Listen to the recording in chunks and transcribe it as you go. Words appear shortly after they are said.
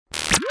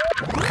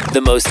The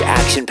most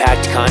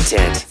action-packed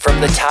content from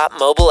the top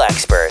mobile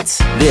experts.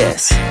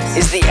 This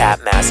is the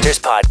App Masters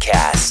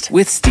Podcast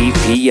with Steve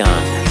P. Young.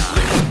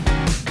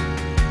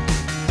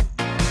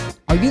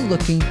 Are you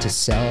looking to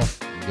sell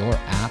your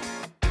app?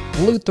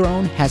 Blue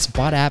Throne has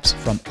bought apps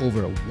from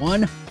over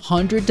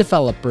 100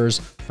 developers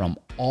from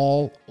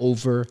all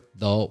over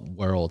the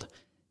world.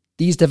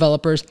 These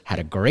developers had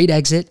a great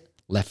exit,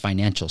 left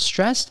financial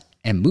stress,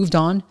 and moved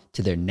on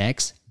to their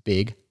next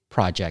big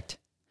project.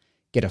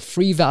 Get a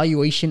free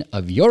valuation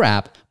of your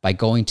app by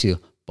going to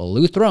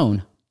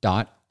bluethrone.io.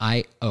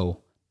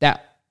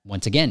 That,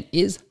 once again,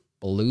 is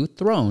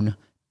bluethrone.io.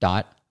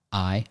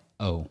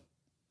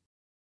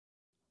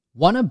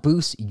 Want to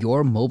boost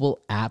your mobile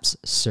app's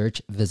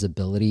search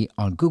visibility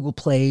on Google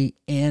Play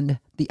and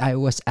the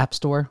iOS App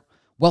Store?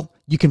 Well,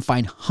 you can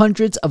find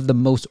hundreds of the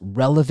most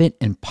relevant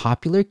and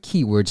popular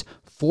keywords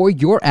for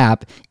your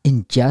app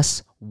in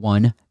just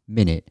 1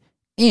 minute.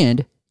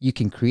 And you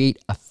can create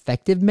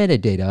effective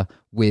metadata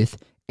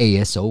with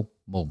ASO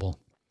Mobile.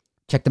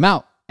 Check them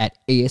out at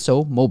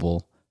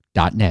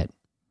asomobile.net.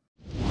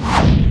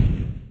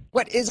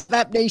 What is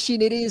App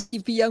Nation? It is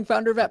Steve P. Young,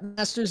 founder of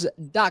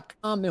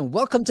appmasters.com, and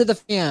welcome to the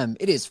fam.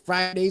 It is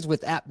Fridays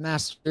with App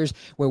Masters,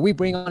 where we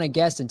bring on a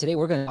guest, and today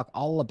we're going to talk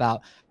all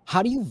about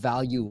how do you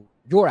value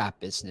your app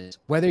business,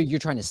 whether you're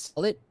trying to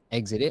sell it,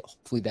 exit it.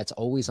 Hopefully that's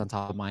always on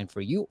top of mind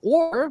for you,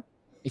 or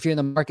if you're in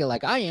the market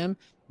like I am,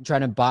 you're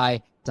trying to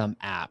buy some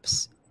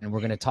apps. And we're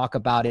going to talk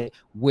about it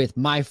with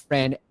my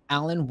friend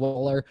Alan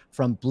Waller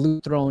from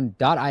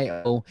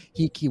bluethrone.io.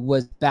 He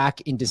was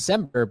back in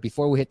December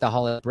before we hit the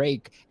holiday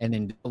break, and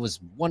then it was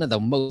one of the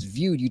most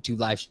viewed YouTube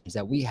live streams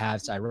that we have.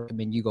 So I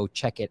recommend you go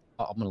check it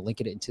out. I'm going to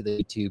link it into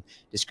the YouTube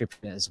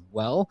description as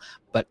well.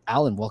 But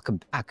Alan, welcome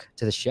back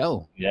to the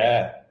show.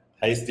 Yeah.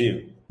 Hi,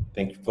 Steve.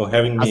 Thank you for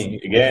having me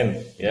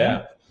again.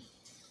 Yeah.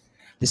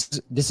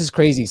 This is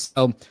crazy.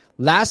 So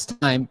last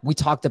time we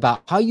talked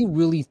about how you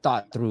really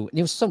thought through, and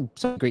there was some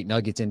great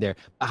nuggets in there,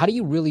 but how do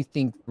you really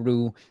think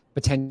through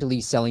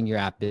potentially selling your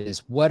app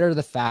business? What are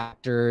the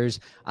factors?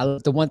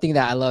 The one thing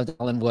that I loved,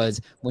 Alan, was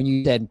when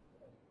you said,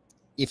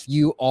 if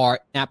you are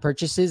app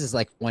purchases, it's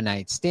like one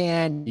night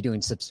stand, you're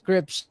doing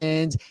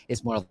subscriptions,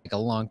 it's more like a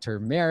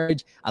long-term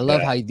marriage. I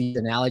love how these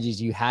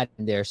analogies you had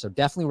in there. So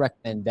definitely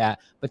recommend that.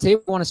 But today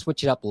we want to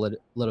switch it up a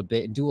little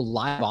bit and do a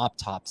live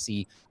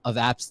autopsy of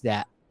apps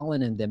that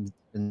Alan and them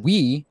and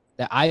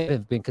that I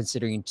have been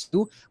considering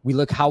too. We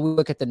look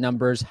at the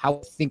numbers, how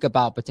we think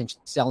about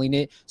potentially selling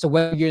it. So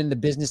whether you're in the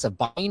business of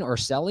buying or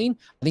selling,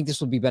 I think this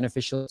will be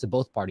beneficial to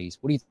both parties.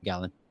 What do you think,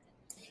 Alan?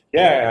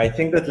 Yeah, I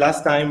think that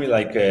last time we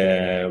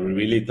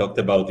really talked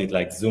about it,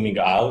 like zooming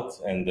out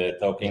and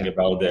talking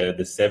about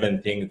the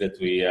 7 things that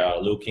we are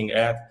looking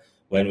at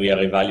when we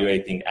are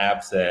evaluating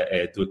apps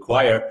to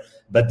acquire.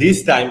 But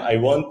this time I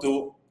want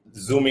to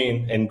zoom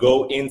in and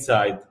go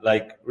inside,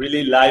 like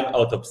really live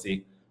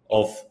autopsy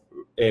of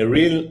a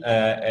real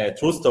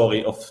true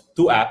story of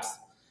 2 apps,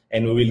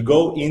 and we will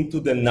go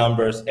into the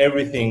numbers,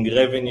 everything,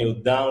 revenue,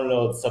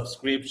 downloads,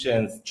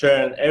 subscriptions,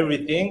 churn,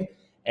 everything.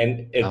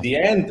 And at the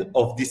end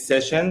of this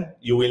session,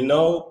 you will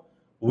know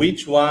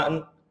which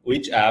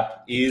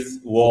app is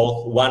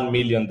worth $1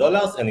 million.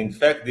 And in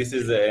fact, this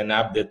is an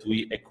app that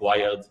we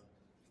acquired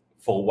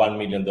for $1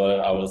 million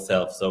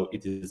ourselves. So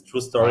it is a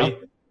true story,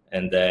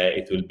 and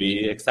it will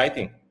be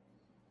exciting.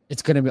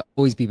 It's going to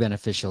always be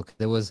beneficial.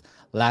 There was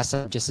last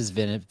time just as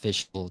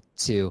beneficial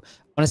too. I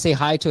want to say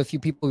hi to a few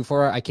people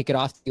before I kick it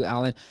off to you,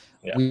 Alan.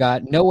 Yeah. We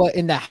got Noah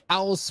in the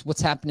house.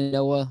 What's happening,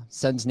 Noah?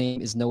 Son's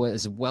name is Noah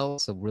as well.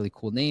 So really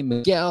cool name.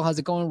 Miguel, how's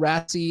it going?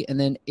 Ratsy, and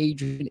then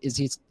Adrian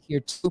is here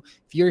too.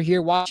 If you're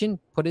here watching,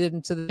 put it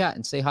into the chat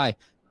and say hi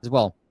as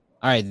well.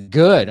 All right,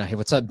 good. Hey,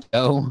 what's up,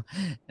 Joe?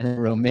 And then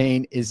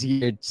Romaine is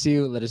here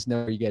too. Let us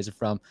know where you guys are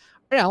from.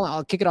 All right, Alan,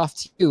 I'll kick it off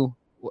to you.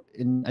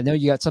 And I know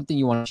you got something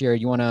you want to share.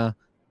 You want to?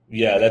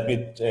 Yeah, let me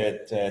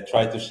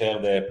try to share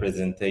the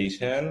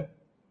presentation.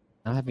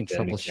 I'm having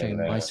trouble sharing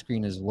my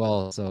screen as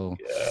well. So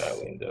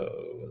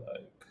window.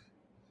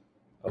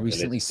 I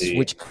recently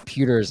switched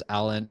computers,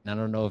 Alan. I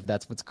don't know if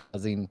that's what's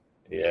causing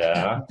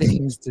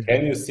things to.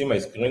 Can you see my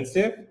screen,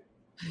 Steve?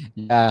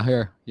 Yeah,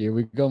 here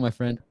we go, my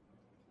friend.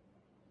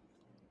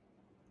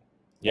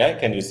 Yeah,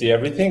 can you see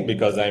everything?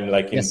 Because I'm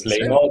like in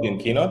play mode in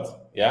Keynote.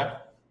 Yeah.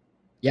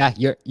 Yeah,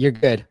 you're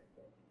good.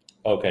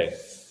 Okay.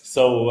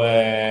 So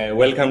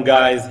welcome,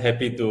 guys.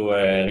 Happy to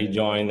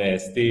rejoin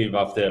Steve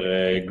after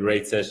a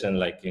great session,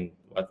 like in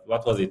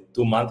what was it,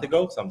 2 months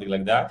ago, something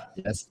like that.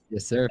 Yes,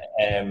 sir.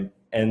 And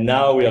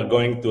now we are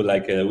going to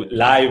like a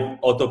live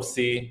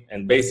autopsy,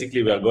 and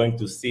basically we are going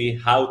to see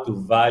how to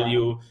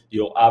value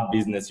your app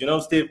business. You know,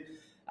 Steve,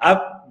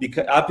 app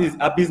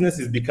business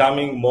is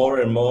becoming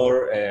more and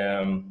more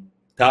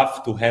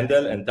tough to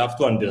handle and tough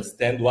to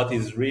understand what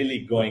is really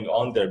going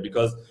on there,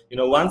 because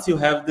once you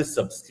have the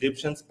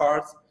subscriptions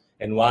part,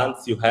 and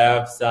once you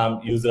have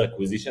some user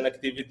acquisition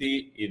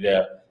activity,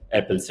 either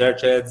Apple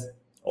search ads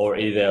or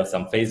either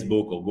some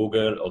Facebook or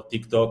Google or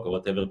TikTok or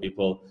whatever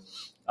people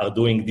are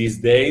doing these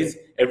days,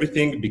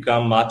 everything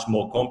become much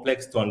more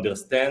complex to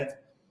understand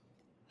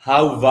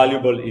how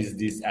valuable is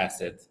this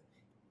asset.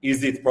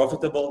 Is it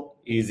profitable?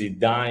 Is it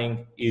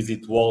dying? Is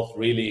it worth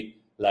really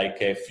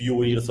like a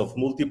few years of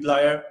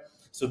multiplier?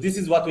 So this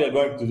is what we are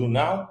going to do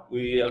now.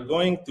 We are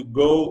going to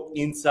go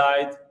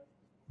inside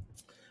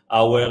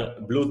our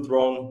Blue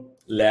Throne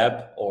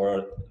lab,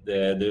 or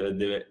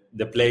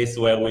the place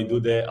where we do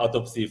the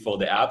autopsy for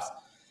the apps.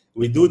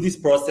 We do this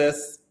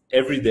process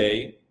every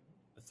day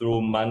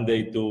through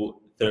Monday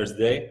to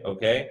Thursday,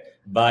 okay,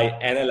 by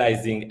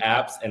analyzing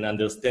apps and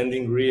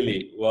understanding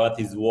really what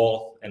is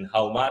worth and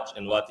how much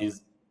and what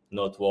is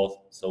not worth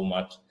so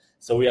much.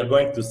 So we are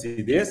going to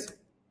see this.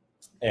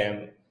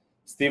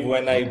 Steve,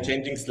 when I'm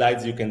changing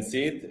slides, you can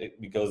see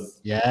it because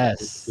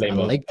yes, I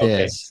mode. like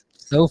this.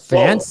 So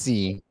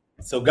fancy.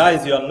 So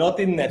guys, you are not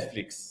in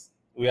Netflix.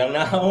 We are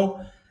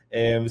now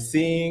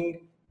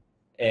seeing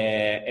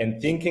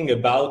and thinking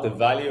about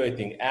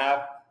evaluating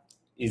app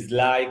is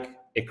like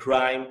a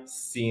crime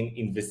scene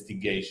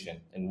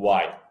investigation. And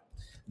why?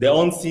 The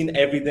on-scene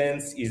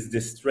evidence is the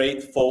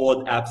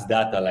straightforward apps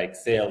data like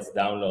sales,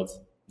 downloads,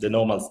 the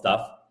normal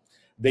stuff.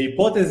 The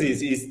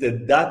hypothesis is the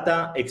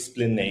data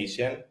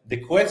explanation. The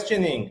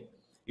questioning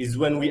is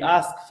when we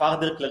ask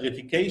further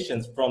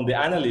clarifications from the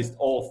analyst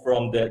or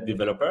from the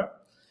developer.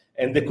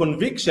 And the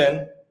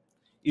conviction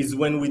is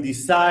when we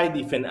decide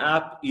if an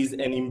app is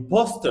an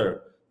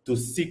imposter to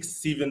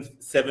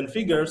 6-7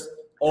 figures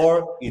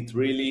or it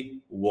really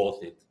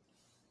worth it.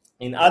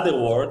 In other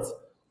words,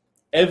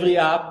 every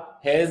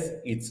app has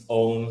its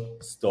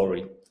own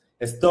story,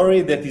 a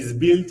story that is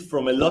built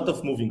from a lot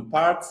of moving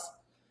parts.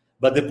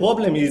 But the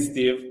problem is,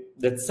 Steve,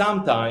 that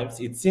sometimes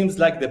it seems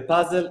like the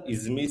puzzle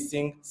is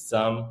missing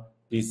some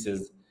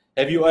pieces.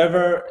 Have you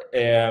ever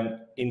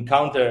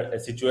encountered a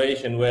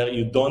situation where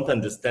you don't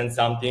understand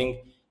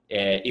something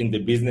in the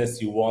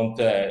business you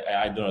want,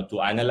 I don't know,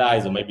 to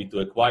analyze or maybe to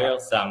acquire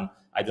some,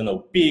 I don't know,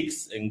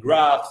 peaks and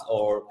graphs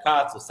or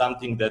cuts or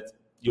something that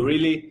you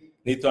really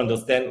need to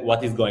understand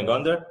what is going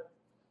on there?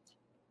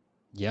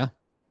 Yeah.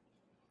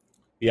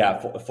 Yeah,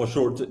 for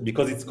sure,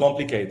 because it's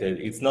complicated.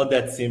 It's not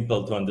that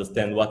simple to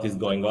understand what is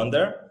going on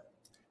there.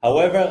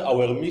 However,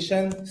 our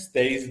mission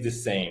stays the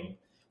same,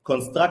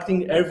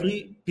 constructing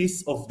every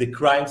piece of the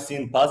crime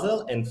scene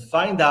puzzle and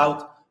find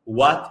out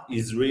what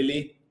is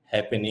really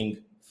happening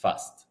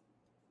fast.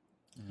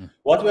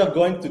 What we are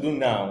going to do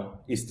now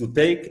is to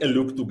take a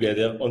look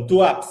together on two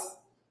apps.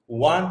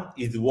 One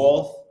is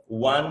worth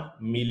 $1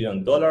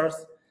 million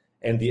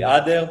and the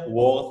other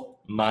worth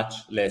much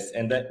less.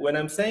 And when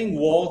I'm saying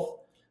worth,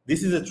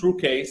 this is a true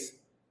case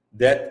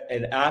that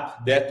an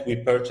app that we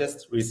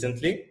purchased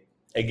recently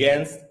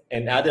against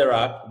another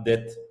app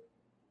that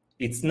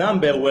its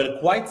number were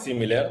quite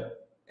similar,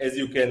 as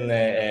you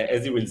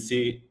will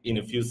see in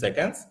a few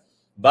seconds.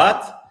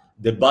 But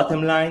the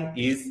bottom line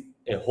is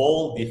a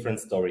whole different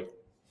story.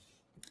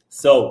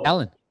 So,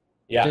 Alan,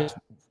 yeah,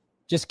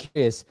 just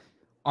curious,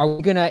 are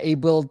we gonna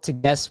able to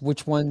guess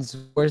which one's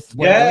worth?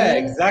 Yeah,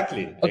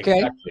 exactly. Okay.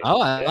 Exactly.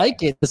 Oh, I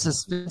like it. The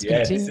suspense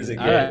continues. This is a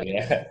game. Right.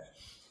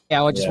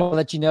 Yeah. I just want to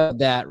let you know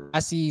that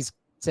Rassi's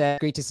said,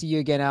 "Great to see you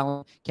again,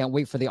 Alan. Can't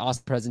wait for the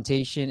awesome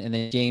presentation." And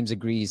then James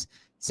agrees.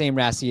 Same,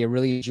 Rassi. I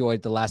really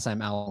enjoyed the last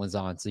time Alan was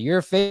on. So you're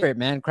a favorite,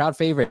 man. Crowd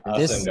favorite.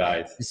 Awesome,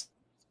 guys.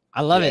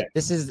 I love it.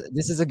 This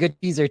is a good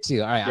teaser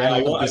too. All right. Yeah,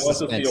 I want to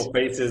see your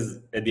faces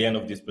at the end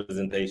of this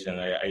presentation.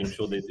 I'm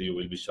sure that you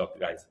will be shocked,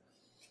 guys.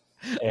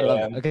 I love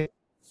it. Okay.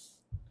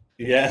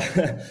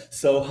 Yeah.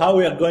 So how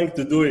we are going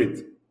to do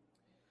it?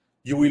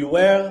 You will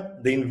wear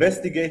the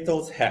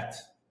investigator's hat,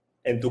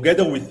 and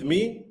together with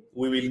me,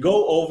 we will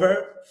go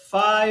over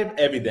 5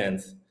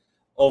 evidence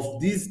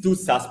of these 2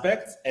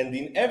 suspects, and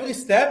in every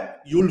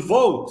step, you'll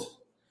vote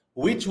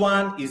which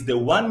one is the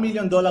 $1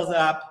 million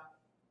app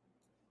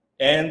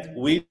and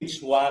which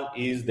one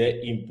is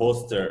the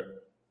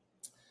imposter.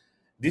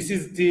 This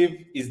is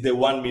Steve, is the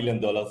 $1 million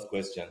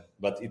question,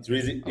 but it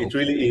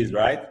really is,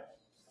 right?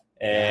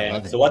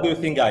 And so what do you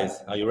think,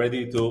 guys? Are you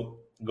ready to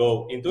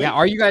go into it? Yeah,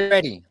 are you guys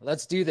ready?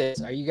 Let's do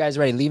this. Are you guys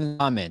ready? Leave in the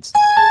comments.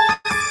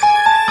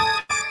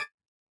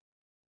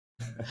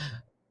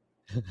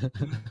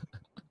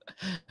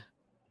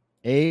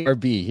 A or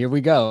B? Here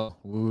we go.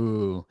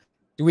 Ooh.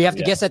 Do we have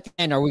to guess at the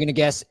end? Or are we going to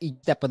guess each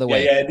step of the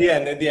way? Yeah, at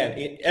the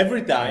end.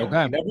 Every time,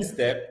 in every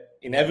step,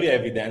 in every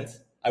evidence,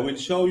 I will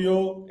show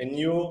you a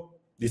new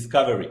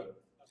discovery.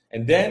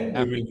 And then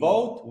we will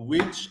vote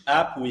which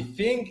app we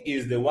think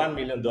is the $1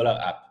 million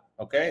app.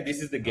 Okay?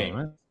 This is the game.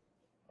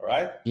 All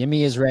right?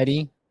 Yemi is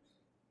ready.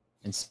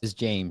 And so is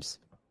James.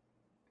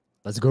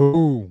 Let's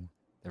go.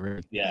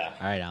 Yeah.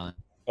 All right, Alan.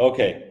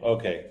 Okay.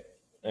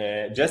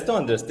 Just to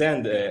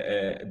understand,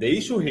 the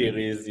issue here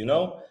is,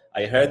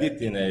 I heard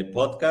it in a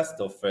podcast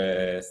of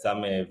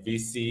some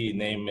VC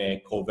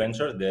named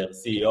CoVenture, their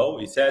CEO.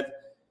 He said,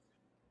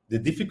 the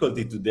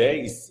difficulty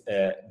today is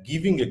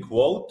giving a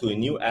quote to a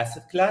new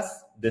asset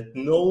class that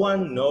no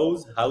one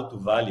knows how to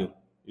value.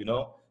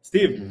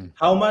 Steve,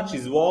 how much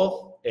is worth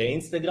an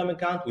Instagram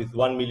account with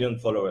 1 million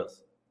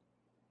followers?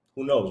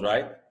 Who knows,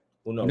 right?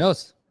 Who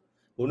knows?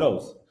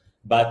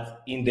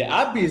 But in the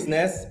app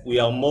business, we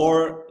are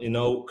more,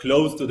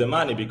 close to the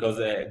money because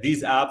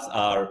these apps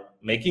are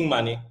making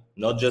money.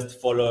 not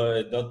just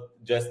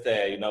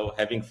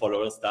having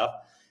follower stuff.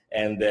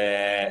 And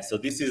so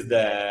this is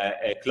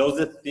the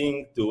closest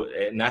thing to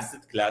an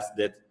asset class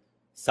that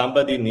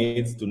somebody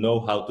needs to know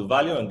how to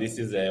value, and this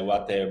is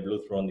what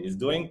Blue Throne is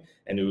doing,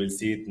 and we will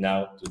see it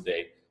now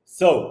today.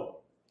 So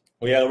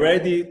we are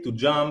ready to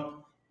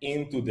jump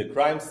into the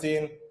crime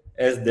scene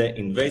as the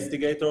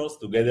investigators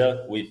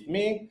together with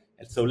me.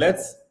 And so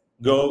let's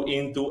go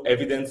into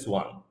evidence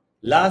one.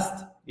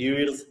 Last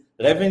year's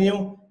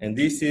revenue, and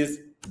this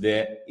is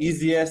the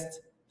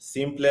easiest,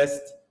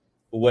 simplest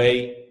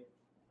way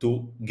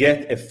to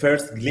get a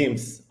first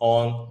glimpse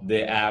on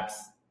the app's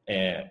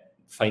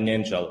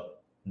financial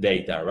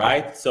data,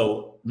 right?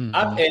 So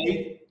App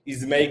A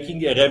is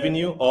making a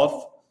revenue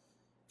of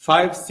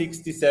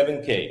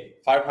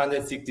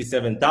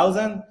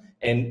 $567,000,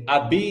 and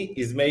App B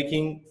is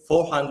making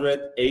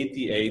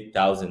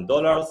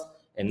 $488,000.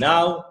 And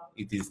now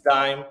it is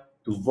time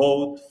to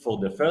vote for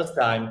the first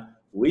time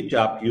which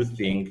app you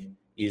think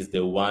is the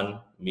 $1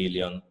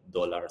 million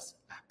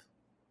app.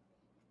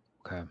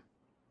 Okay.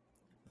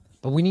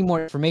 But we need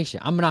more information.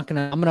 I'm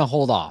gonna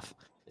hold off.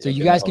 So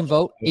you guys can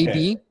vote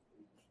AB.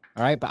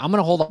 All right, but I'm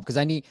gonna hold off because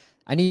I need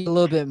a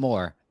little bit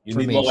more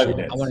information. You need more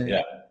evidence.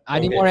 I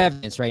need more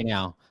evidence right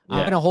now. Yeah.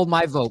 I'm gonna hold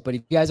my vote, but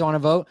if you guys want to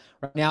vote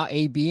right now,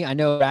 AB. I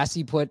know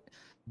Rassi put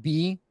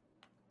B.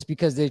 It's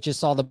because they just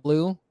saw the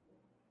blue,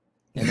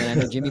 and then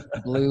I know Jimmy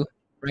put blue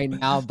right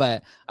now.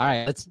 But all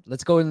right,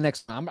 let's go to the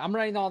next one. I'm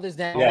writing all this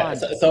down. Yeah.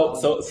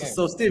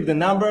 So Steve, the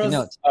numbers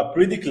are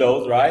pretty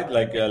close, right?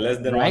 Like less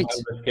than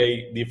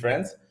 100K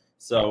difference.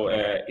 So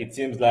it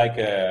seems like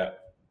a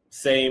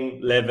same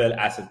level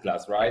asset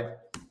class, right?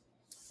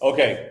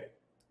 Okay.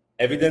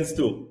 Evidence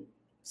two: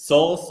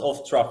 source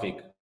of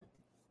traffic.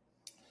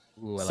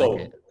 Ooh, I so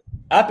like it.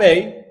 App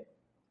A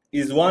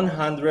is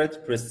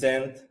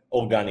 100%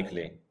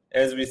 organically.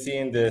 As we see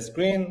in the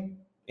screen,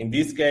 in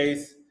this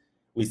case,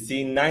 we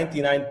see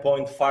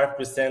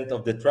 99.5%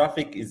 of the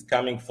traffic is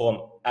coming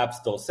from App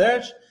Store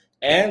search.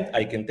 And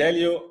I can tell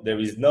you, there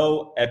is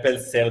no Apple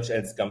search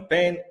ads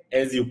campaign.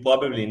 As you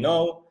probably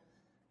know,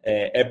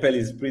 Apple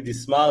is pretty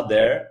smart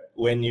there.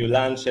 When you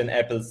launch an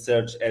Apple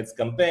search ads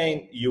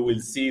campaign, you will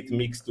see it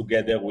mixed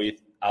together with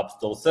App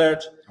Store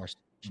search.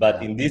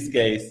 But in this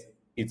case,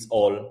 it's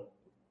all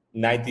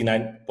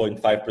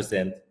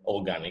 99.5%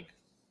 organic.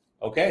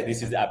 Okay,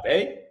 this is App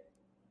A.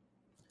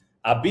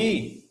 App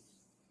B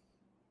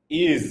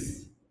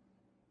is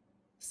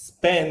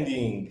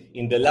spending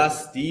in the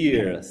last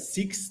year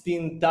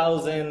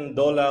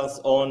 $16,000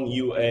 on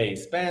UA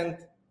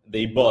spent.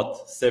 They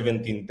bought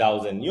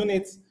 17,000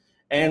 units.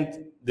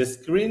 And the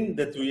screen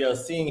that we are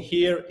seeing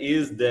here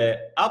is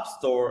the App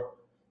Store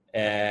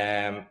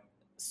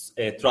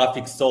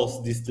traffic source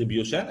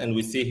distribution. And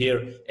we see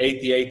here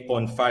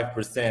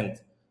 88.5%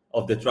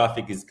 of the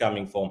traffic is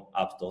coming from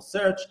App Store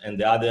search, and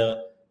the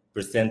other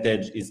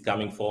percentage is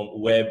coming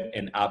from web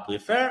and app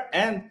refer.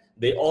 And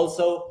they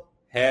also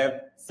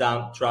have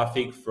some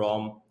traffic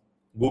from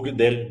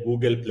their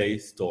Google Play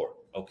Store.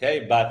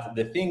 Okay, but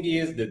the thing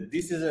is that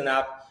this is an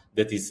app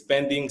that is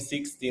spending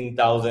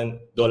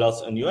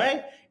 $16,000 on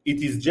UA.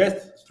 It is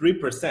just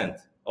 3%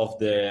 of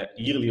the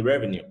yearly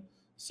revenue.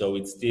 So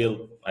it's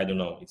still, I don't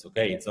know, it's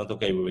okay, it's not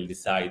okay, we will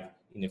decide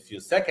in a few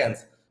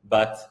seconds.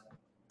 But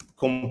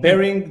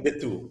comparing the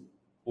two,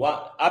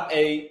 App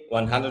A,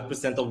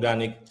 100%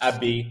 organic,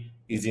 App B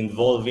is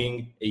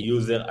involving a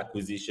user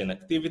acquisition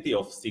activity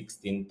of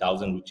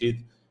 16,000, which is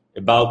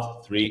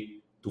about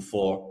 3 to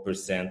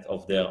 4%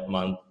 of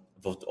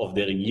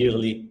their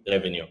yearly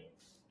revenue.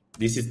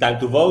 This is time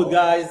to vote,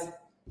 guys.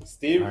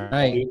 Steve, all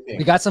right,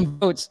 we got some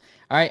votes.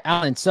 All right,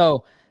 Alan.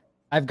 So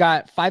I've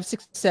got 5,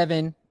 6,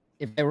 7.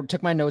 If I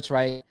took my notes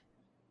right,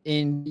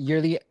 in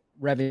yearly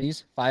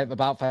revenues,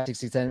 about 5, 6,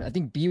 7. I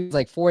think B was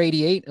like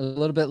 488, a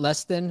little bit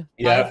less than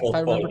 5, if I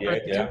remember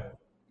correctly. Yeah.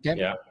 Okay.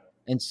 Yeah.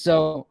 And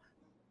so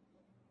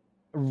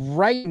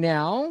right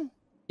now,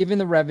 given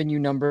the revenue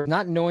number,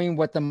 not knowing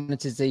what the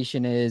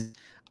monetization is,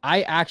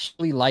 I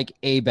actually like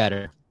A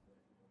better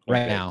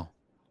right now.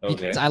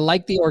 Because I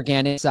like the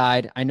organic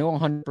side. I know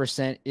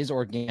 100% is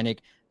organic.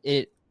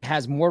 It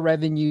has more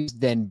revenues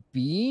than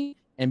B,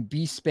 and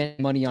B spent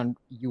money on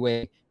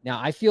UA.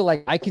 Now, I feel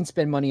like I can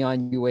spend money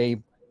on UA,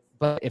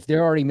 but if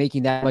they're already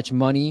making that much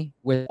money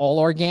with all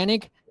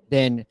organic,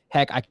 then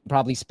heck, I can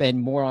probably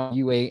spend more on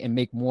UA and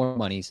make more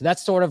money. So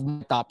that's sort of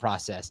my thought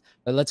process.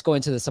 But let's go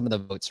into some of the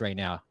votes right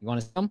now. You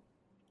want to see them?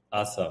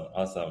 Awesome.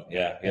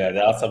 Yeah.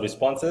 There are some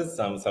responses.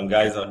 Some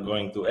guys are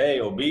going to A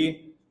or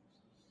B.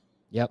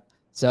 Yep.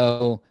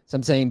 So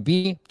some saying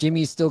B.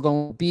 Jimmy's still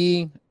going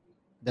B.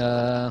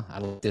 I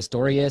like this.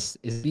 Dorius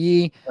is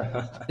B.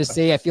 Just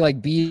say I feel like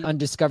B,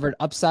 undiscovered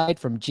upside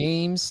from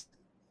James.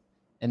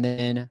 And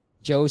then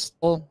Joe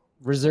still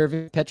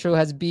reserving. Petro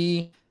has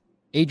B.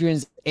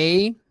 Adrian's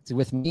A. It's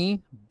with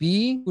me.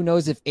 B. Who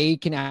knows if A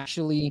can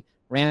actually,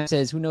 Ram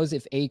says, who knows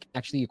if A can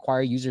actually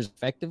acquire users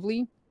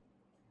effectively?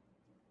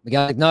 We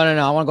got like, no.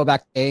 I want to go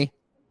back to A.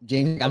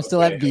 James, I'm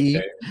still at B.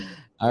 Okay.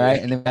 All right.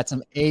 And then we got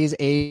some A's.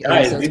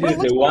 Guys, this is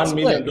the $1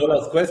 million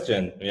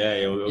question. Yeah,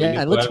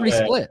 it looks pretty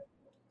split.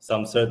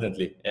 some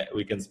certainty.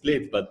 We can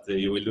split, but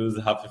you will lose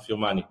half of your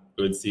money.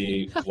 We'll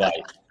see why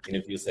in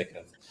a few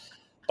seconds.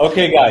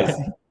 Okay, guys,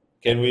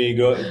 can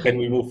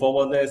we move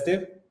forward,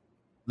 Steve?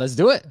 Let's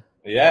do it.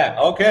 Yeah.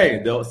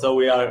 Okay. So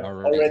we are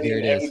already here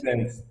in it is.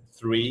 evidence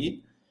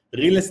 3,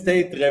 real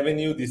estate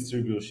revenue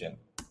distribution.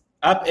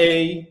 App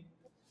A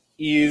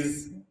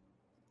is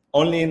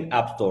only in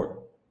App Store,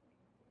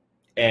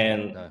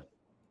 and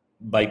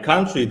by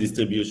country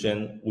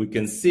distribution, we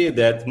can see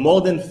that more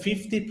than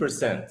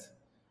 50%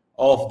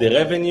 of the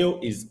revenue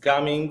is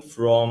coming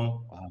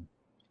from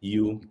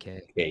UK.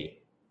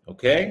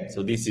 Okay,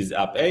 so this is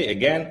App A.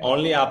 Again,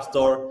 only App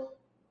Store.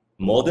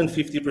 More than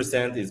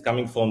 50% is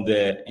coming from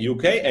the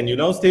UK. And you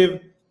know,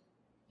 Steve,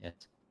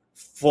 yes,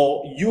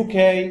 for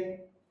UK,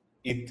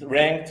 it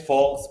ranked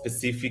for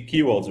specific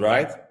keywords,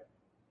 right?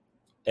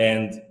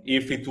 And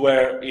if it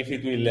will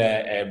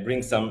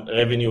bring some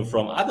revenue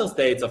from other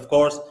states, of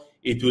course,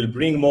 it will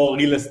bring more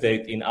real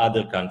estate in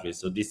other countries.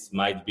 So this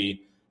might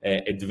be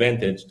an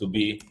advantage to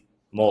be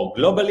more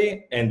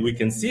globally. And we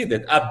can see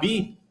that App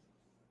B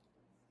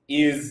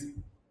is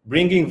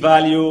bringing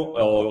value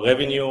or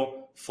revenue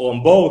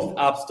from both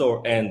App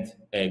Store and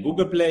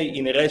Google Play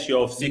in a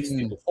ratio of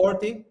 60 to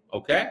 40.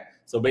 Okay,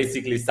 so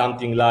basically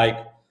something like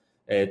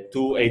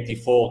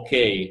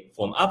 284K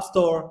from App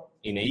Store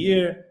in a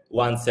year,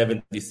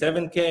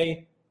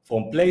 177K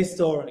from Play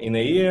Store in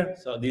a year.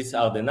 So these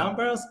are the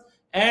numbers.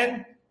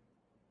 And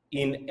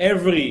in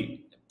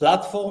every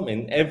platform,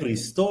 in every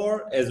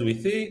store, as we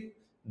see,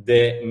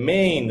 the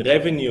main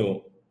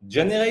revenue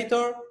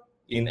generator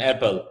in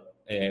Apple,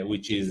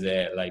 which is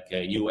like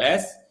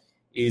US,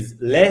 is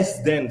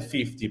less than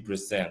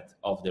 50%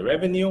 of the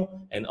revenue.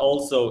 And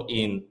also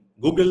in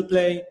Google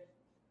Play,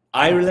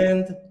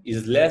 Ireland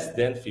is less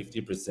than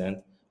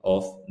 50%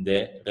 of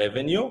the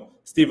revenue.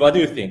 Steve, what do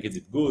you think? Is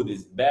it good?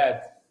 Is it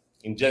bad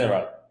in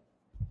general?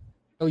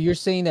 So you're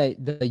saying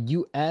that the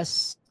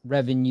US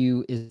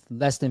revenue is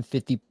less than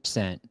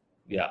 50%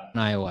 Yeah.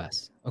 on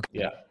iOS.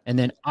 Okay. Yeah. And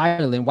then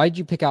Ireland, why did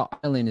you pick out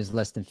Ireland is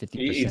less than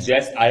 50%? It's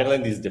just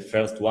Ireland is the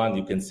first one.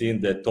 You can see in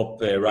the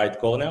top right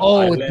corner. Oh,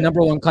 Ireland. it's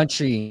number one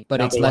country,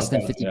 but it's Number less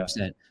one than country,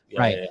 50%. Yeah,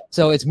 Right. yeah.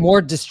 So it's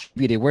more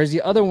distributed. Whereas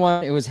the other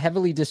one, it was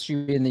heavily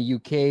distributed in the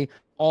UK,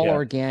 all Yeah.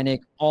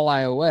 organic, all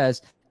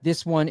iOS.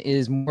 This one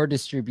is more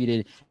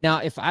distributed. Now,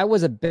 if I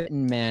was a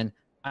betting man,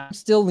 I'm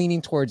still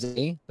leaning towards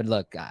A, but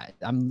look,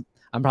 I'm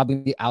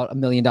probably out $1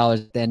 million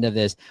at the end of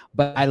this.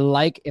 But I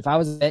like, if I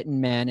was a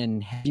betting man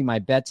and hedging my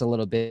bets a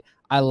little bit,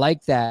 I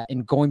like that.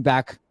 And going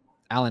back,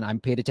 Alan, I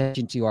paid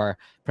attention to our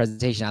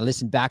presentation. I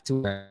listened back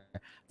to our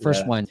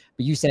first one,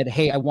 but you said,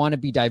 hey, I want to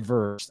be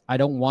diverse. I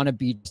don't want to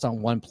be just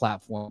on one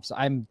platform. So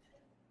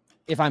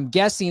if I'm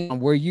guessing on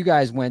where you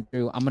guys went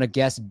through, I'm going to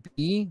guess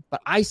B, but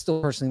I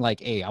still personally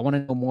like A. I want to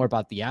know more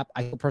about the app.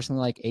 I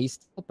personally like A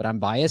still, but I'm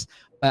biased.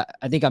 But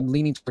I think I'm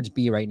leaning towards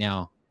B right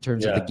now in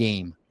terms of the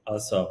game.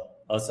 Awesome.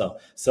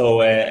 So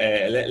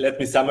let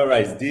me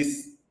summarize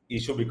this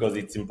issue because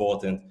it's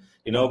important.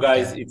 You know,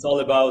 guys, it's all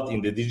about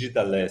in the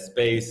digital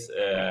space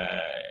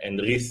and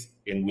risk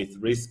and with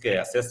risk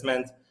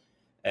assessment.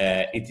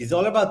 It is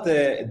all about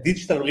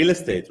digital real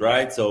estate,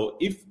 right? So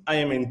if I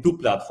am in 2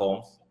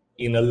 platforms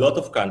in a lot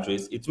of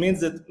countries, it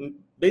means that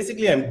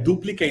basically I'm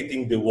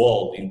duplicating the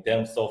world in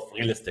terms of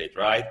real estate,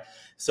 right?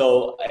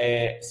 So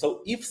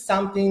if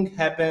something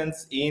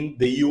happens in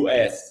the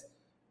US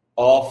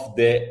of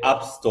the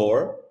App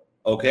Store,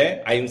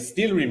 okay, I'm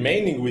still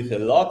remaining with a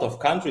lot of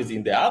countries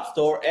in the App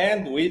Store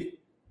and with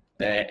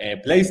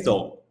Play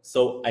Store.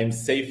 So I'm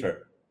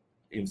safer,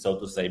 so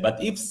to say.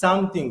 But if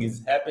something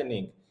is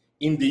happening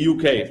in the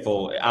UK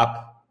for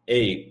App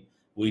A,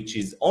 which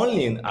is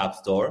only in App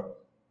Store,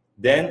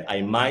 then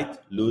I might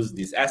lose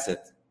this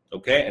asset,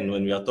 okay? And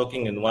when we are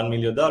talking in $1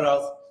 million,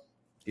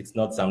 it's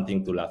not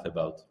something to laugh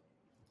about,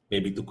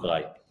 maybe to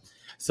cry.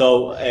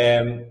 So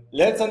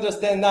let's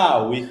understand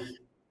now, with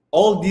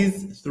all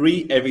these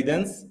 3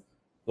 evidence,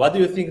 what do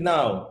you think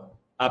now?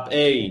 App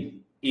A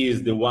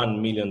is the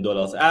 $1 million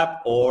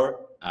app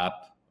or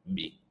App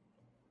B?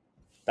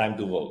 Time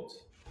to vote.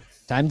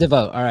 Time to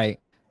vote. All right.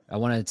 I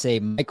want to say,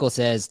 Michael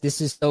says,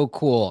 this is so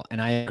cool. And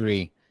I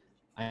agree.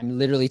 I'm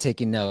literally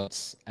taking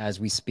notes as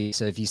we speak.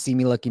 So if you see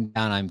me looking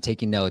down, I'm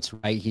taking notes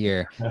right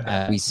here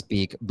as we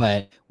speak.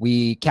 But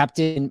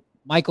Captain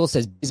Michael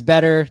says, is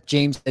better.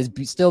 James says,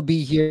 still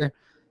be here.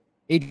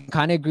 Adrian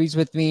kind of agrees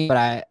with me,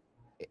 but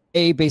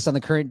A, based on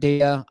the current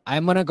data,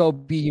 I'm going to go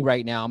B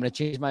right now. I'm going to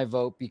change my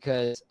vote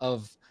because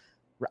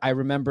I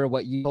remember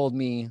what you told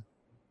me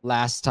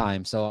last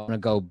time. So I'm going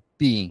to go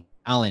B.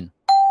 Alan,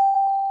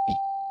 B.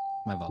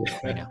 My vote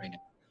right now.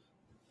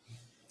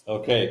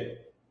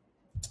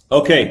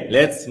 Okay,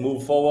 let's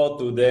move forward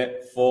to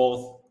the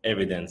 4th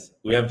evidence.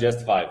 We have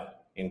just 5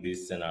 in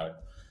this scenario.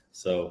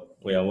 So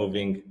we are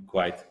moving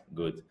quite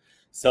good.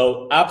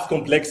 So apps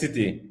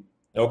complexity.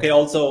 Okay,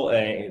 also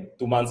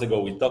 2 months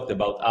ago, we talked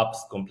about apps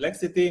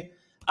complexity.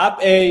 App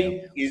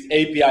A is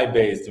API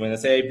based. When I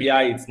say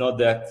API, it's not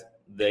that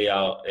they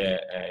are,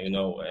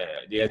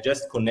 they are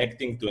just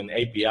connecting to an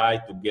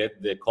API to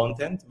get the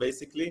content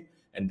basically,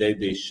 and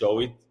they show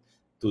it.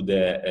 to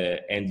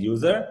the end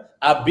user.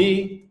 App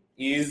B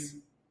is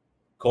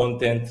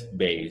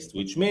content-based,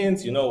 which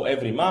means,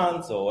 every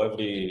month or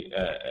every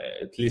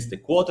at least a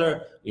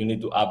quarter, you need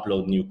to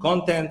upload new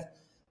content.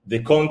 The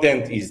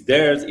content is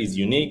theirs, is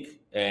unique.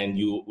 And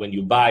when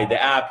you buy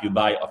the app, you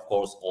buy, of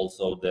course,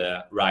 also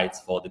the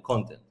rights for the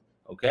content,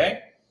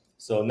 okay?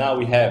 So now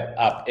we have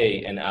app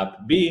A and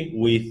app B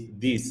with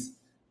this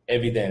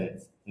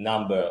evidence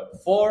number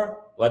 4.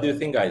 What do you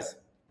think, guys?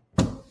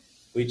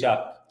 Which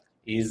app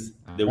is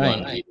the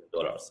 $1 million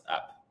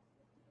app?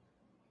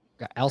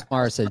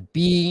 Elsmar says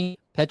B.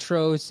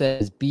 Petro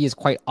says B is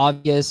quite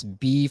obvious.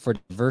 B for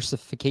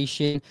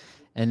diversification.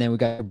 And then we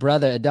got your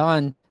brother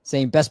Adon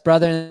saying best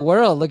brother in the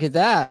world. Look at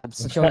that. I'm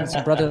showing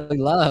some brotherly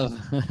love.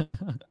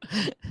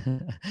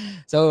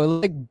 So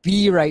like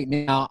B right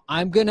now.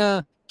 I'm going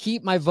to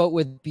keep my vote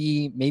with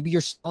B. Maybe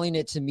you're selling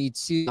it to me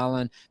too,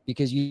 Alan,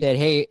 because you said,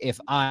 hey, if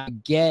I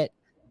get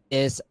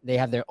this, they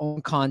have their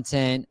own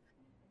content,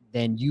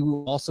 then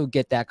you also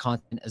get that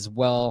content as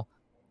well.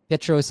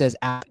 Petro says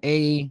app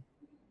A,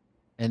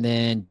 and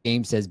then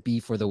James says B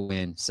for the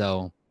win.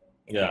 So,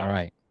 yeah. All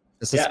right.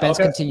 The suspense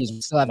continues.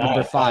 We still have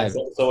number 5.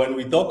 So when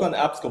we talk on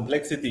apps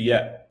complexity,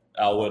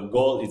 our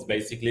goal is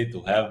basically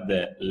to have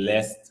the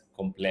less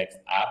complex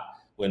app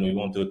when we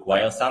want to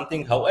acquire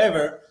something.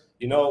 However,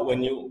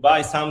 when you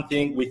buy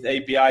something with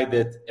API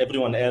that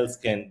everyone else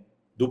can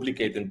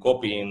duplicate and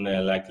copy in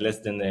like less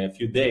than a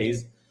few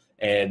days,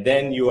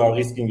 then you are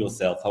risking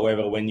yourself.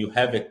 However, when you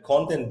have a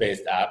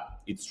content-based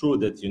app, it's true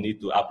that you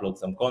need to upload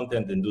some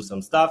content and do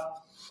some stuff,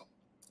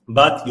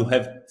 but you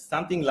have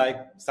something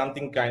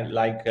kind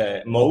like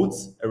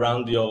modes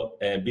around your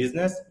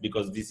business,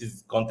 because this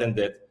is content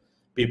that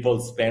people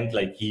spend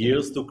like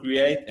years to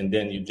create, and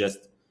then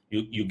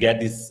you get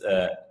this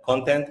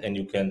content and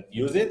you can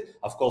use it.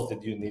 Of course,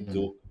 that you need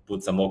to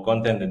put some more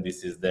content, and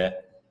this is the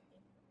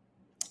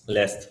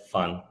less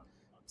fun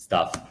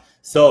stuff.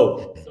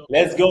 So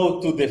let's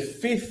go to the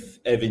 5th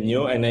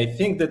avenue, and I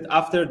think that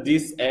after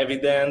this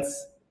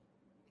evidence,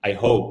 I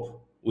hope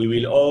we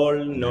will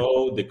all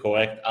know the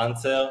correct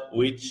answer,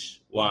 which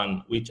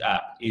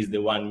app is the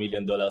 $1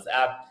 million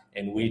app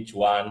and which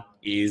one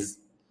is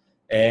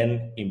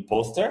an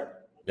imposter.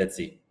 Let's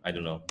see. I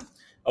don't know.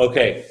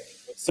 Okay.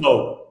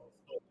 So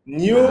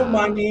new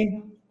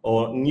money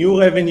or new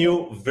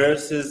revenue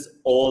versus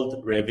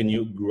old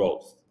revenue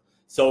growth.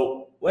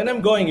 So when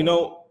I'm going,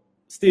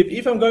 Steve,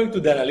 if I'm going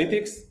to the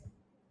analytics,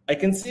 I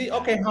can see,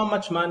 okay, how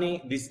much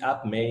money this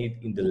app made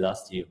in the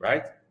last year,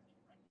 right?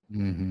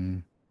 Mm-hmm.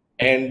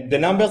 And the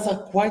numbers are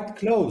quite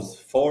close,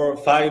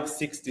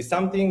 560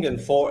 something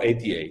and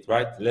 488,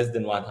 right? Less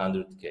than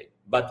 100K.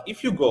 But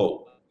if you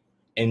go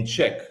and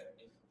check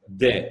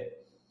the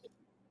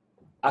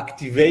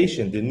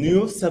activation, the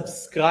new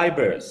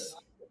subscribers,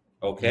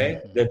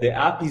 okay, that the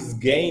app is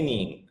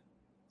gaining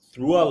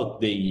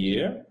throughout the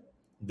year,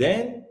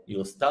 then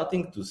you're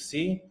starting to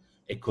see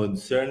a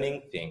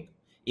concerning thing.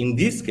 In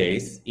this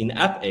case, in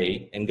app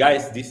A, and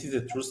guys, this is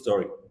a true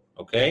story,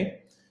 okay?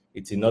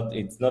 It's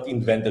not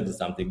invented or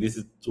something. This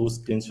is true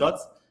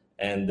screenshots,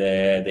 and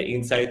the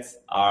insights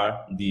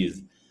are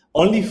these.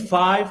 Only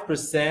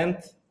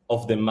 5%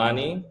 of the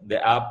money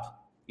the app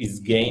is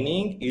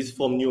gaining is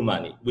from new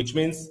money, which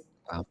means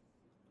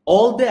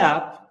all the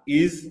app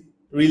is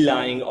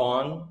relying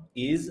on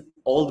is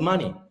old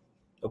money,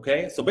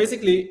 okay? So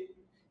basically,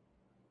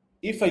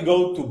 if I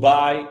go to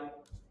buy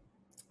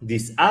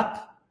this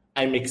app,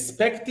 I'm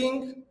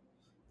expecting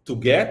to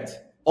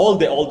get all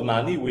the old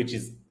money, which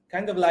is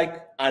kind of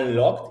like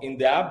unlocked in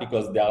the app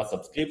because there are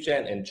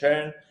subscription and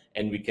churn,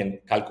 and we can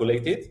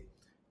calculate it.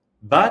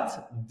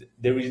 But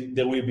there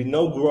will be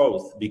no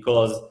growth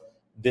because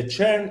the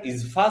churn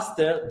is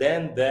faster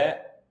than the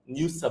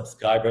new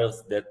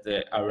subscribers that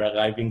are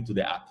arriving to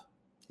the app.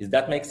 Does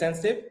that make sense,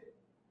 Steve?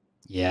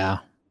 Yeah,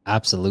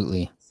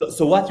 absolutely.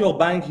 So what you're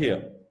buying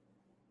here?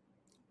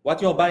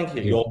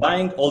 You're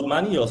buying old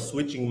money, you're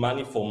switching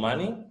money for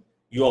money,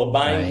 you're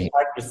buying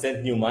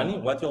 5% new money.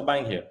 What you're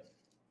buying here?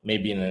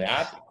 Maybe in an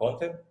app,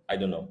 content, I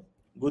don't know.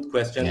 Good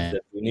questions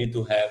that we need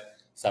to have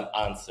some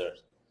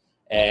answers.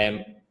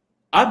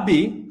 App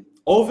B,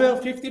 over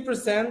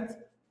 50%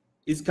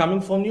 is coming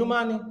from new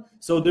money.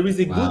 So there is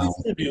a good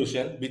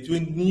distribution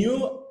between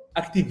new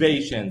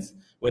activations.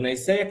 When I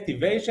say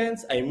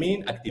activations, I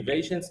mean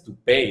activations to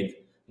paid,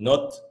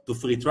 not to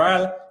free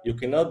trial. You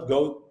cannot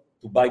go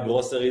to buy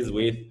groceries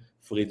with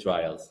free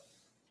trials.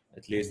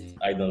 At least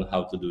I don't know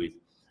how to do it.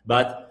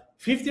 But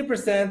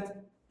 50%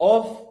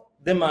 of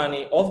the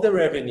money, of the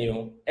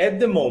revenue at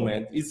the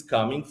moment is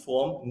coming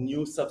from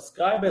new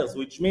subscribers,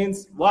 which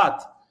means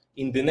what?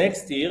 In the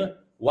next year,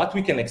 what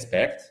we can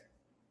expect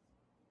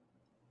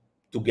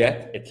to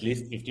get at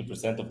least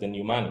 50% of the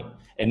new money.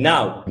 And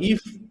now,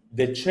 if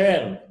the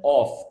churn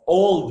of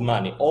old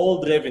money,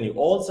 old revenue,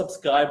 old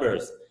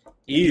subscribers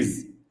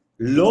is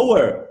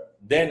lower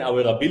than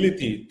our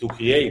ability to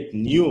create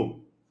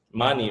new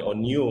money or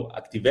new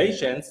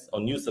activations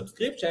or new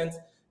subscriptions,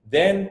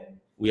 then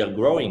we are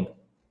growing.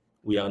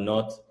 We are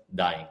not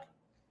dying.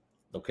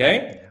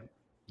 Okay?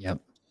 Yep.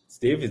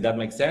 Steve, does that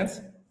make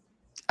sense?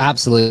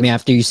 Absolutely. I mean,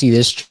 after you see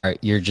this chart,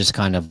 you're just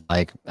kind of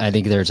like, I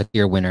think there's a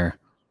clear winner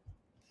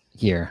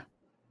here.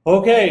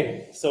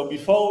 Okay, so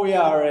before we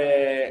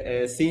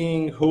are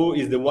seeing who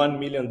is the $1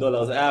 million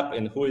app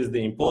and who is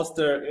the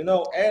imposter,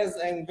 as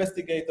an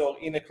investigator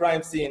in a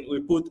crime scene, we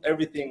put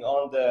everything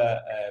on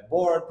the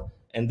board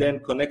and then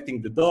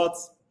connecting the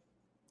dots.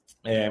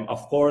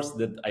 Of course,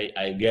 that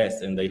I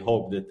guess and I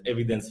hope that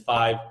evidence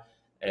 5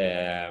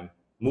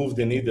 moves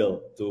the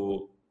needle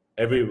to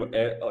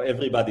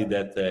everybody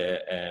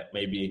that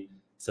maybe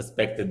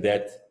suspected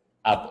that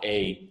app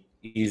A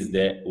is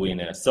the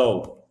winner.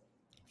 So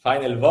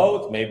final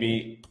vote,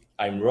 maybe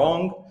I'm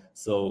wrong,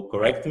 so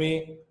correct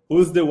me.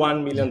 Who's the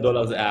 $1 million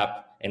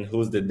app and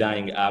who's the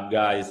dying app,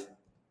 guys?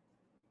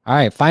 All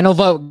right, final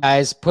vote,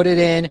 guys. Put it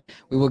in.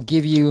 We will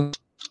give you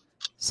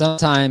some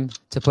time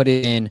to put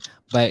it in,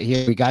 but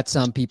here we got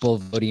some people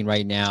voting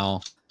right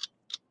now.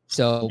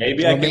 So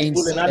maybe I can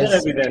put another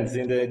evidence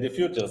in the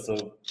future,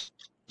 so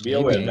be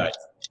aware, guys.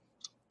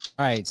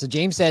 All right, so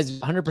James says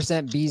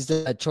 100% B is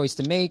the choice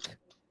to make.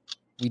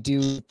 We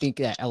do think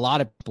that a lot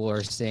of people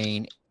are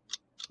saying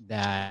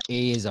that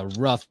A is a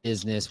rough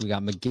business. We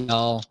got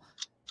Miguel.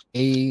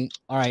 A,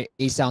 all right,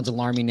 A sounds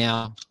alarming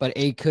now, but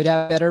A could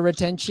have better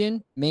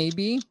retention,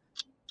 maybe.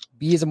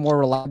 B is a more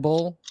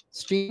reliable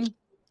stream.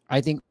 I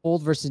think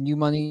old versus new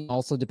money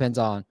also depends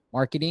on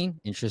marketing.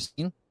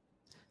 Interesting.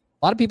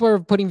 A lot of people are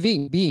putting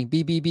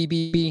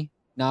B.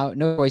 Now,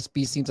 no choice.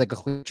 B seems like a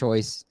clear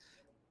choice.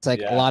 It's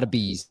like a lot of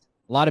Bs.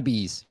 A lot of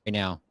Bs right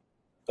now.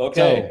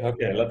 Okay,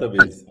 a lot of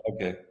Bs.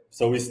 Okay.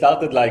 So we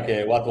started like,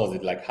 what was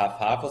it, like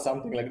half or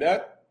something like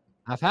that?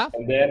 Half?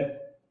 And then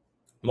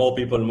more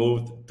people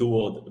moved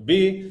toward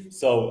B.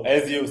 So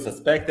as you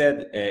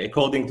suspected,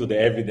 according to the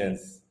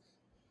evidence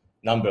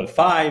number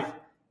 5,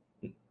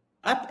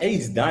 app A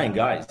is dying,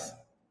 guys.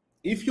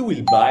 If you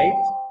will buy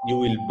it, you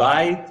will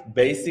buy it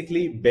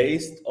basically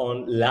based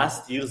on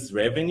last year's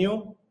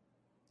revenue,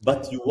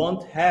 but you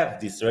won't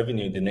have this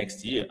revenue in the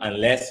next year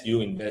unless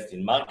you invest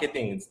in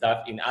marketing and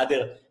stuff, in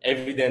other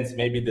evidence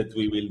maybe that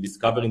we will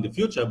discover in the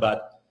future.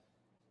 But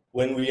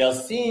when we are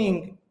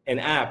seeing an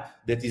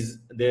app that is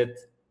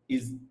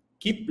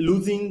keep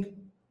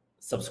losing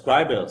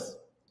subscribers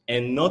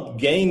and not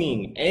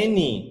gaining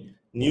any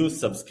new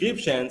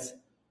subscriptions,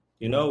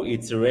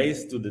 it's a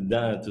race to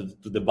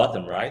the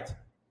bottom, right?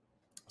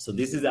 So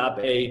this is app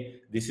A.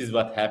 This is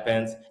what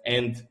happens.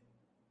 And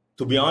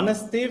to be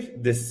honest,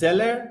 Steve, the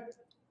seller,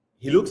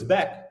 he looks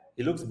back.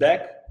 He looks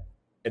back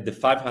at the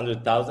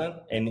 500,000,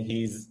 and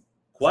he's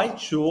quite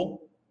sure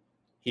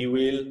he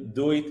will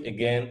do it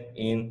again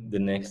in the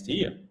next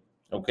year.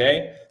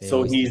 Okay,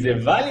 so he's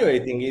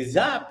evaluating his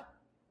app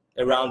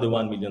around the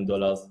 $1 million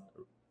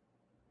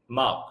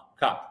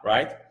cap,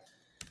 right?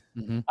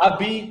 Mm-hmm. App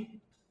B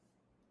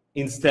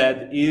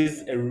instead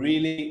is a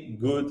really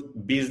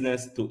good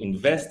business to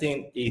invest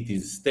in. It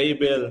is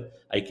stable.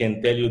 I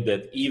can tell you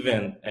that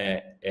even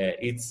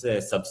its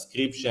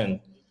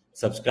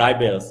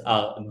subscribers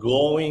are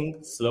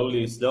growing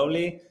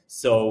slowly.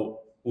 So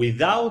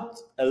without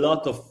a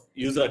lot of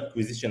user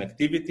acquisition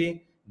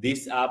activity,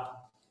 this app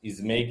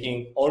is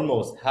making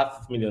almost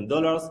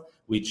 $500,000,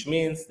 which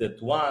means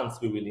that once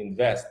we will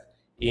invest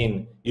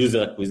in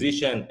user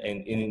acquisition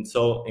and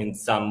in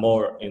some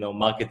more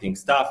marketing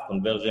stuff,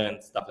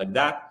 conversion, stuff like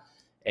that,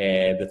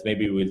 that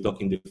maybe we'll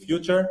talk in the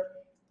future,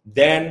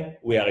 then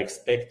we are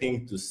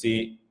expecting to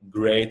see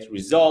great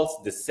results.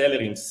 The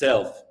seller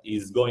himself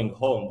is going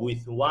home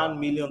with $1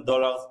 million,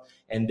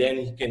 and then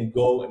he can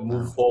go and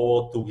move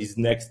forward to his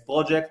next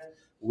project,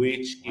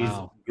 which is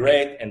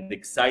great and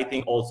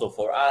exciting also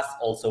for us,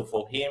 also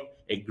for him,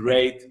 a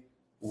great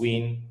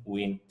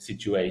win-win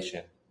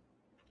situation.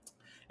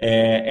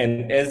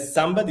 And as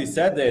somebody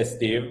said there,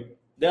 Steve,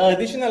 there are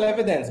additional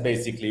evidence,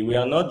 basically. We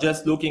are not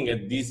just looking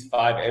at these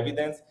 5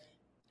 evidence.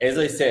 As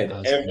I said,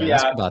 every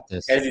app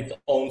has its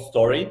own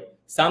story.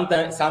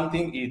 Sometimes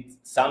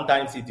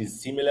it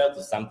is similar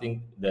to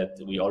something that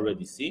we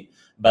already see.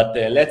 But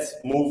let's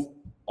move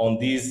on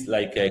these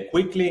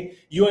quickly.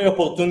 UA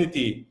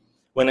opportunity.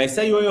 When I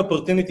say UA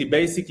opportunity,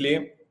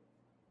 basically,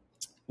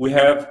 we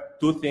have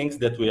 2 things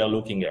that we are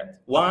looking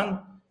at.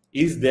 One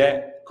is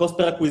the cost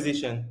per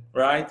acquisition,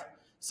 right?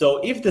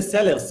 So if the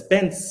seller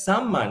spends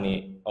some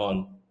money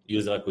on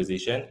user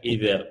acquisition,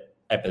 either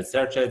Apple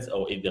Search Ads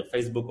or either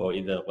Facebook or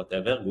either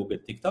whatever, Google,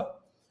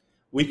 TikTok,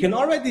 we can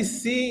already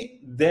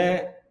see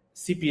the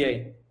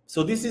CPA.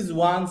 So this is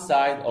one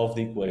side of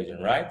the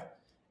equation, right?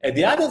 At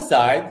the other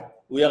side,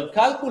 we are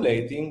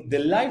calculating the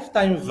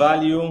lifetime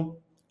value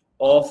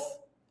of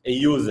a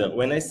user.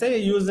 When I say a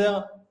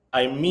user,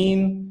 I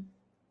mean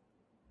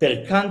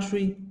per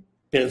country,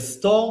 per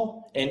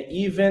store, and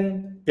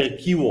even per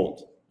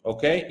keyword,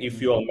 okay?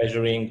 If you are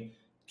measuring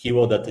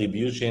keyword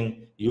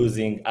attribution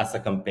using ASA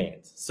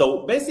campaigns.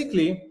 So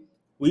basically,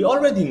 we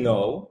already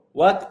know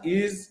what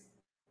is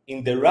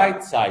in the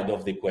right side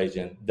of the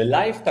equation, the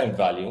lifetime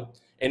value,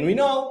 and we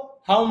know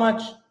how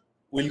much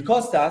will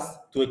cost us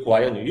to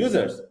acquire new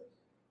users.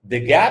 The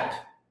gap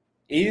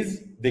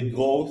is the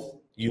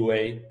growth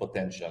UA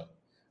potential.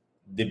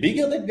 The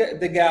bigger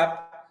the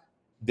gap,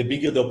 the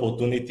bigger the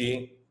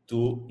opportunity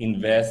to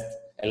invest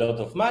a lot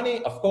of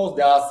money. Of course,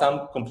 there are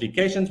some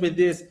complications with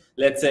this.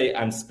 Let's say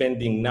I'm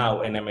spending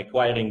now and I'm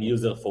acquiring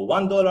user for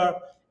 $1,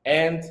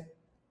 and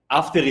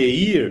after a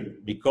year,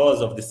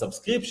 because of the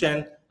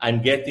subscription,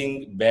 I'm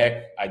getting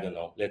back, I don't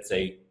know, let's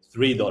say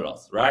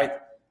 $3, right?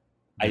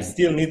 I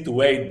still need to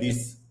wait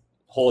this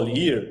whole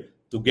year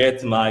to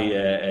get my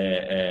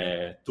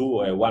 $1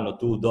 or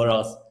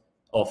 $2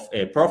 of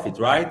profit,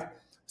 right?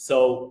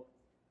 So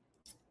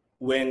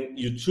when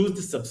you choose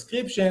the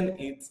subscription,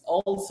 it's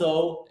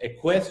also a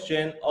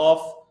question of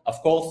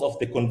course, of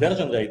the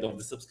conversion rate of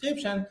the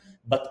subscription,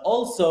 but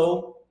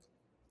also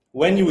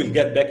when you will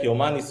get back your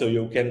money so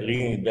you can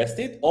reinvest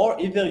it, or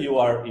either you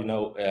are,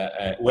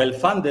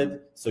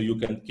 well-funded so you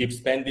can keep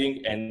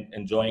spending and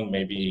enjoying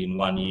maybe in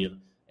 1 year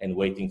and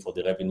waiting for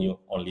the revenue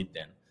only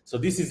then. So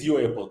this is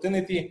your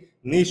opportunity.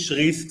 Niche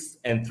risks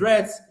and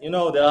threats.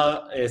 There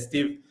are,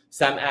 Steve,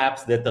 some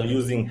apps that are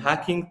using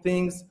hacking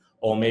things,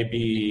 or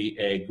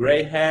maybe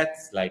gray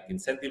hats, like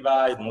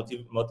incentivized,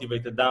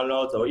 motivated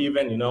downloads, or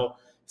even,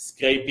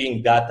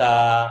 scraping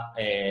data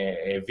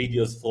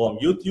videos from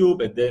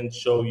YouTube and then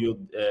show you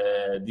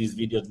these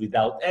videos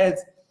without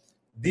ads.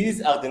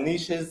 These are the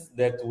niches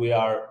that we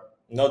are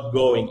not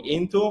going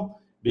into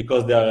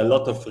because there are a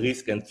lot of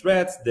risk and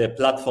threats. The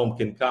platform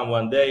can come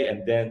one day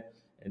and then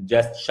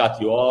just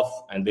shut you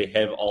off, and they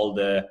have all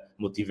the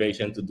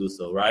motivation to do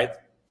so, right?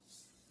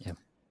 Yeah.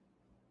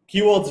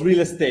 Keywords real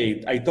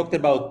estate. I talked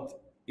about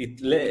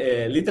it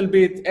a little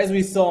bit. As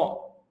we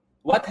saw,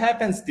 what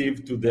happened,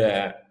 Steve, to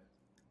the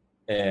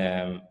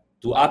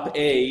to App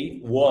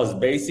A was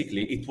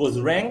basically it was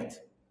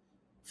ranked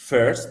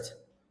first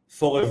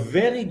for a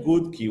very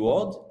good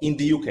keyword in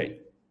the UK.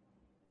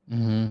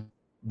 Mm-hmm.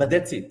 But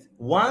that's it.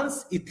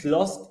 Once it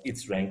lost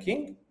its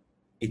ranking,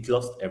 it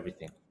lost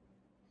everything.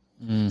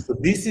 So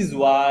this is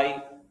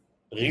why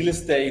real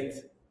estate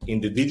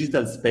in the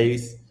digital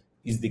space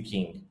is the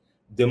king.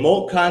 The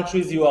more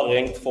countries you are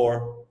ranked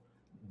for,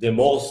 the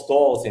more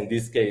stores, in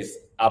this case,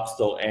 App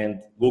Store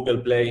and Google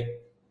Play,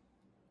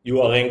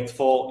 you are ranked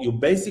for. You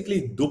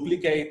basically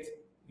duplicate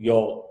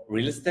your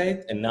real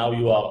estate, and now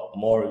you are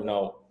more,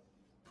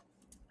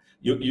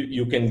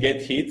 you can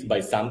get hit by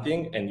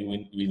something and you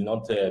will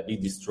not be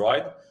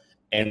destroyed.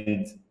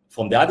 And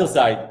from the other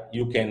side,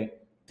 you can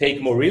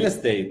take more real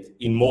estate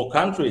in more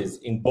countries,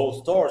 in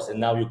both stores, and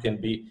now you can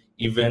be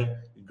even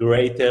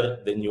greater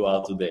than you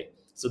are today.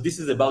 So this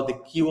is about the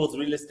keywords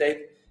real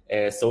estate.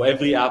 So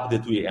every app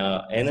that we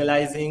are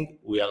analyzing,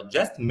 we are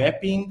just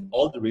mapping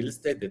all the real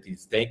estate that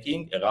is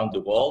taking around the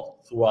world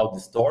throughout the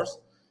stores.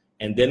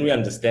 And then we're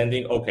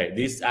understanding, okay,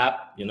 this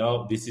app,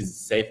 this is a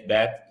safe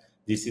bet.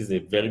 This is a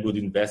very good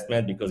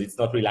investment because it's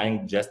not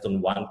relying just on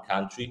one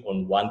country,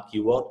 on one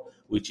keyword,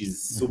 which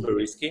is super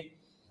risky.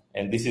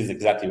 And this is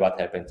exactly what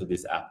happened to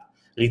this app.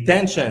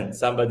 Retention,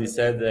 somebody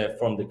said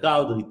from the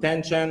crowd,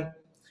 retention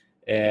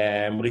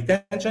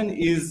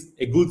is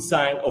a good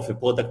sign of a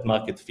product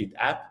market fit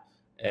app.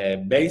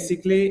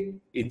 Basically,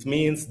 it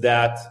means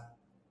that,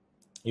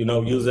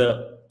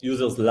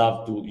 users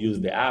love to use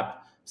the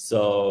app,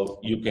 so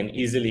you can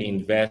easily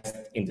invest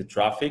in the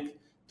traffic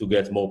to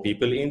get more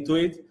people into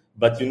it.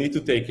 But you need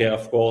to take care,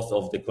 of course,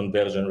 of the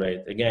conversion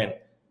rate. Again,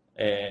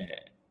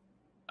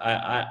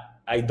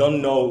 I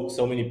don't know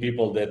so many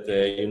people that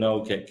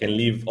can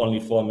live only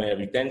from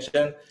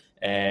retention.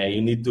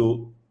 You need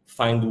to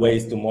find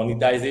ways to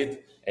monetize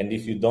it, and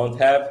if you don't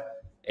have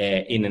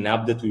in an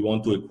app that we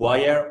want to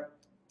acquire,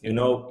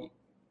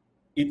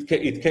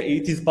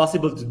 it is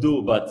possible to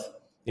do,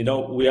 but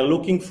we are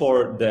looking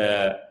for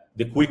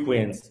the quick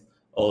wins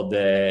or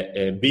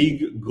the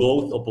big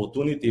growth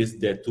opportunities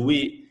that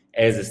we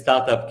as a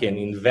startup can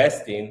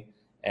invest in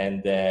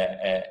and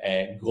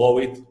grow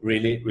it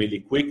really, really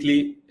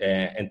quickly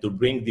and to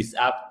bring this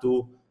app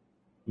to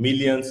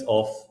millions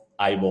of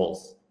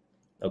eyeballs.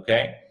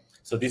 Okay,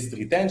 so this is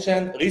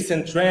retention.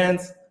 Recent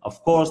trends,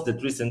 of course, the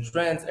recent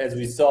trends, as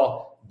we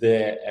saw,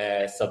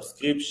 the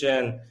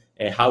subscription,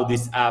 how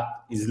this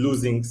app is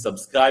losing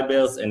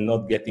subscribers and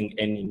not getting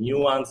any new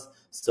ones.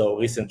 So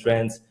recent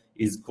trends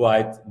is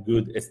quite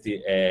good as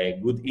a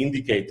good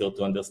indicator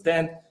to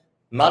understand.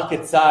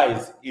 Market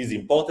size is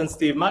important,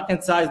 Steve.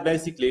 Market size,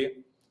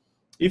 basically,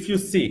 if you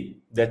see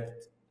that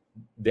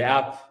the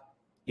app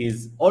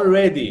is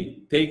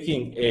already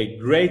taking a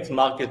great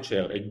market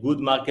share, a good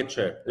market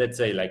share, let's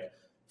say like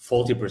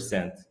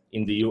 40%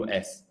 in the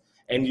US,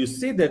 and you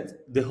see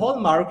that the whole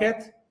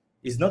market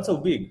is not so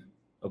big,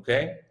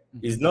 okay?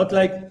 It's not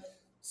like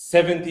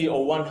 70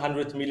 or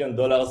 $100 million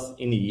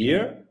in a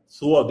year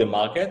throughout the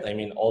market. I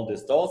mean, all the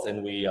stores,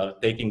 and we are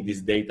taking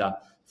this data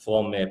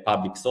from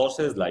public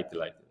sources like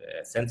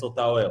Sensor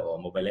Tower or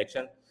Mobile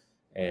Action,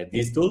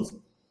 these tools.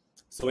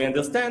 So we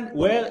understand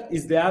where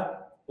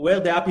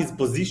the app is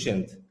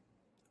positioned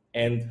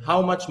and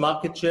how much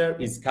market share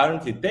is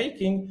currently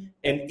taking,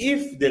 and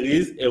if there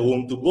is a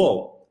room to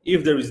grow.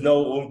 If there is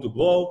no room to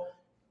grow,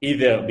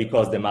 either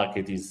because the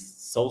market is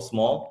so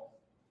small,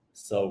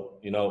 so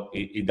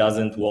it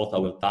doesn't worth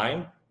our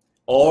time,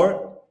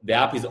 or the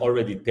app is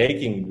already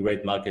taking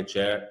great market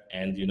share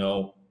and,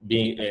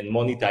 being and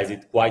monetize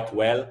it quite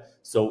well.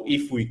 So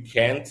if we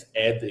can't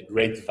add a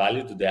great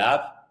value to the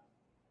app,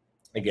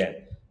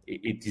 again,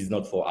 it is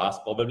not for us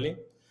probably.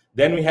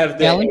 Then we have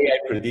the AI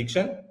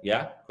prediction.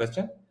 Yeah,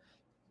 question?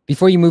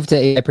 Before you move to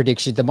AI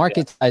prediction, the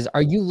market size,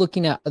 are you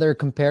looking at other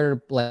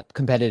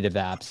competitive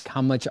apps?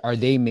 How much are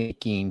they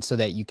making so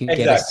that you can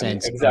get a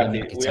sense of the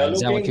market size?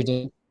 Is that what you're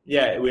doing?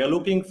 Yeah, we are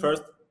looking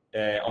first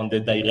on the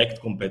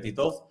direct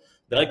competitors.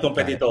 Direct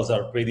competitors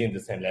are pretty in the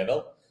same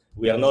level.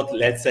 We are not,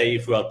 let's say,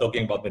 if we are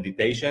talking about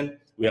meditation,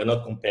 we are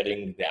not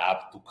comparing the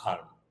app to Calm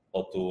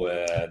or to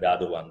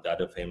the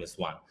other famous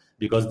one,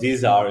 because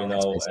these are,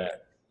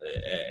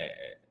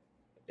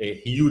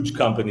 huge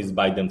companies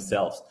by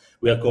themselves.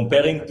 We are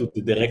comparing to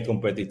the direct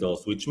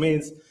competitors, which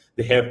means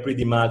they have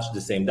pretty much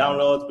the same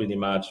downloads, pretty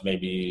much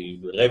maybe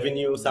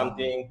revenue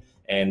something,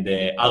 and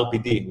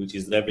RPD, which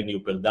is revenue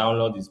per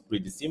download, is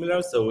pretty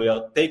similar. So we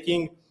are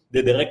taking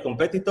the direct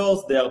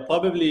competitors. They are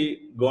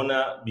probably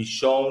gonna be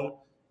shown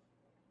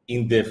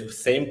in the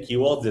same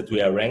keywords that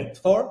we are ranked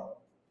for,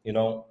 in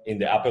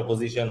the upper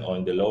position or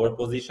in the lower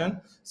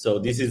position. So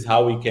this is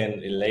how we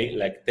can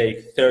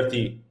take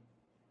 30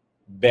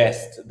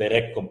 best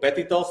direct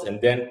competitors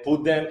and then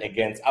put them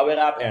against our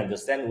app and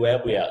understand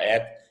where we are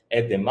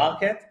at the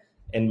market.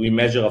 And we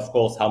measure, of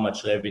course, how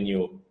much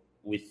revenue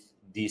with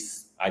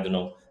this,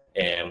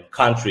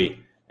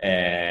 country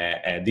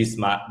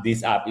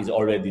this app is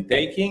already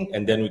taking,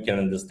 and then we can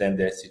understand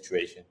the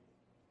situation.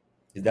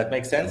 Does that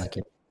make sense? I like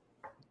it.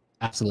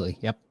 Absolutely.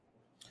 Yep.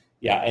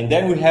 Yeah, and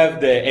then we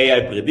have the AI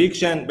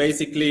prediction.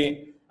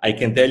 Basically, I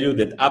can tell you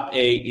that App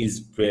A is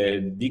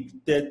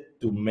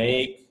predicted to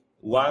make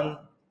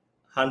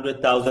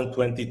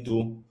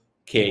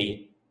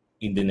 122K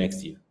in the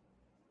next year,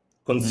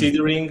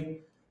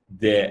 considering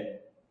the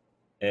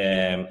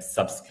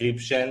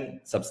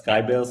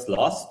subscribers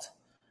lost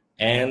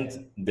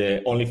and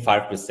the only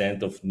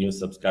 5% of new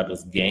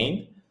subscribers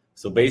gained.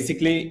 So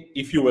basically,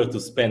 if you were to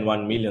spend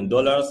 $1 million,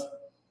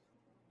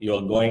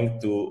 you're going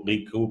to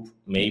recoup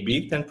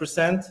maybe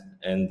 10%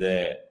 and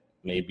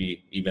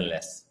maybe even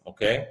less,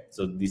 okay?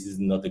 So this is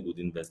not a good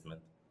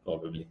investment,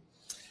 probably.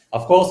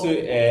 Of course,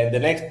 the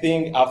next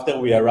thing after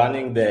we are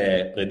running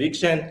the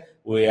prediction,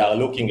 we are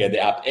looking at the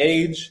app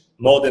age.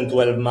 More than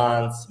 12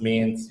 months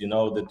means,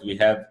 that we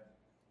have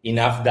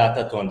enough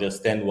data to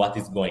understand what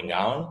is going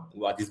on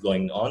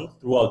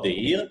throughout the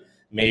year.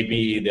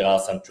 Maybe there are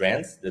some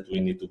trends that we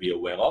need to be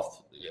aware of,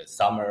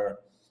 summer,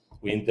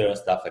 winter,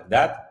 stuff like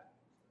that.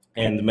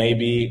 And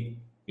maybe,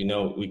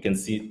 we can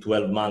see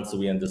 12 months so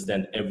we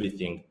understand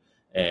everything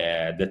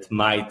that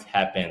might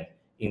happen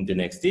in the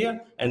next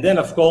year. And then,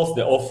 of course,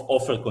 the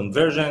offer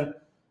conversion.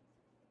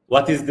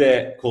 What is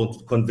the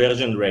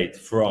conversion rate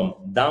from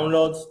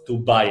downloads to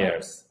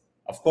buyers?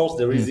 Of course,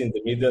 there is in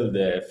the middle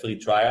the free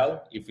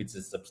trial, if it's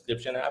a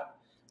subscription app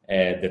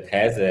that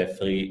has a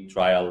free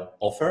trial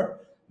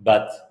offer.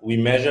 But we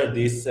measure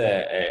this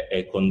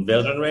a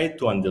conversion rate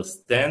to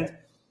understand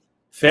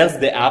first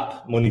the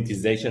app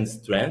monetization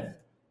strength.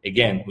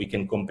 Again, we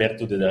can compare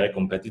to the direct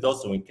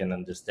competitors, so we can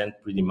understand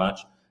pretty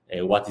much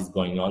what is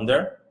going on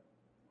there.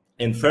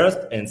 And first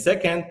and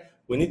second,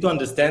 we need to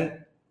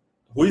understand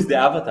who is the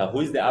avatar. Who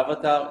is the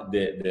avatar?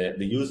 The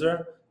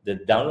user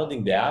that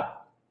downloading the app.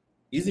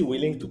 Is he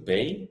willing to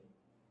pay,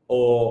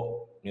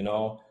 or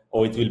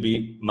it will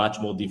be much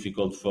more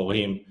difficult for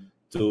him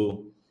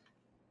to,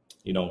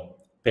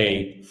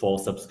 pay for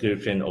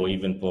subscription or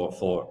even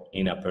for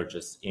in-app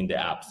purchase in the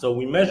app. So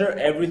we measure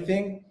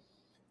everything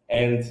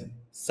and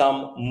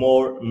some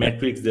more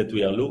metrics that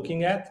we are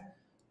looking at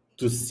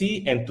to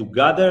see and to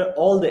gather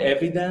all the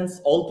evidence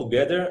all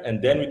together,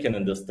 and then we can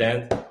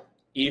understand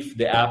if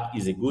the app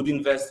is a good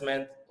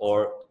investment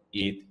or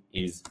it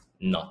is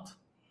not.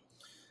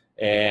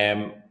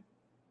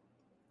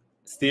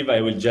 Steve, I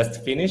will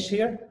just finish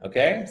here,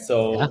 okay?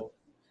 So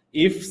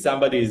if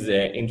somebody is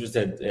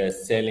interested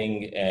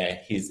selling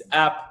his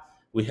app,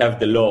 we have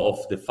the law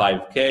of the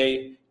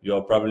 5K.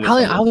 You're probably...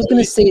 I was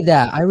going to say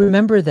that. I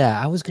remember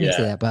that. I was going to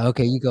say that, but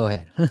okay, you go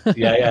ahead.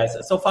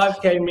 So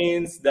 5K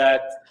means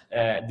that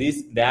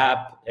the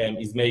app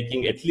is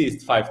making at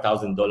least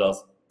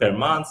 $5,000 per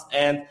month,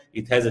 and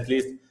it has at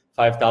least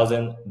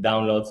 5,000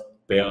 downloads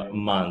per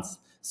month.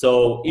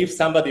 So if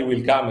somebody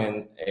will come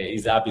and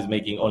his app is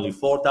making only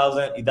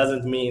 4,000, it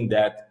doesn't mean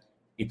that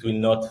it will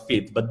not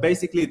fit. But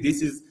basically,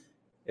 this is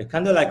a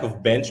kind of like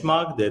of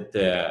benchmark that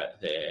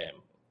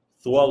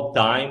throughout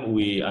time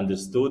we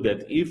understood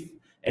that if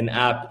an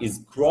app is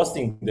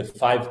crossing the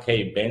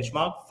 5K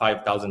benchmark,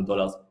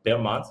 $5,000 per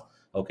month,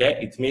 okay,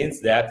 it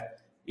means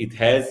that it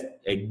has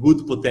a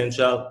good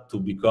potential to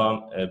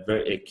become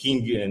a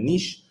king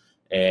niche,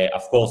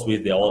 of course,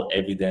 with the all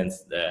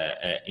evidence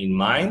in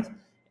mind.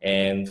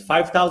 And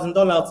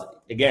 $5,000,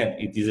 again,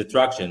 it is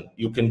attraction.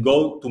 You can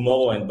go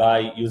tomorrow and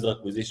buy user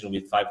acquisition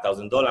with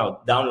 $5,000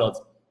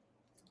 downloads.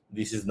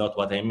 This is not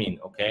what I mean,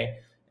 okay?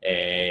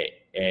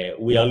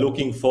 We are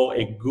looking for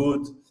a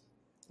good,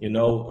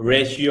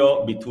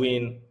 ratio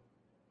between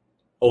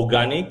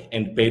organic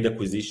and paid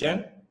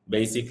acquisition,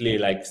 basically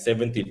like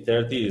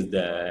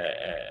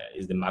 70-30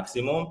 is the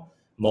maximum,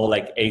 more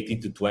like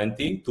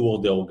 80-20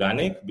 toward the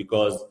organic,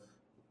 because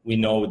we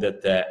know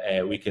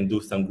that we can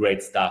do some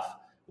great stuff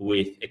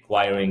with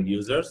acquiring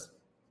users.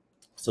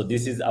 So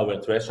this is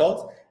our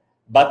threshold.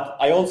 But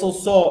I also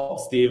saw,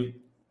 Steve,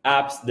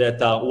 apps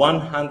that are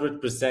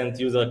 100%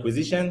 user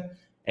acquisition,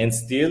 and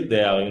still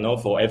they are,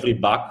 for every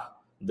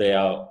buck they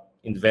are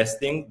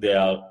investing, they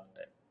are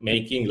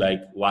making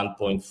like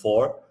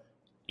 1.4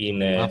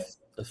 in a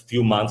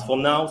few months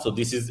from now. So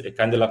this is a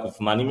kind of like of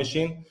money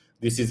machine.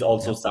 This is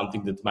also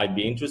something that might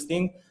be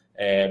interesting,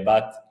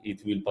 but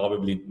it will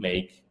probably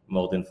make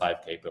more than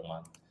 5K per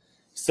month.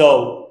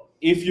 So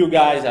if you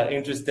guys are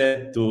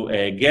interested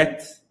to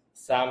get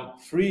some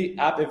free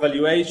app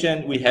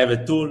evaluation, we have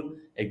a tool,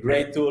 a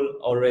great tool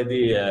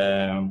already.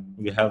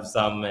 We have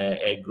some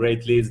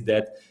great leads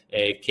that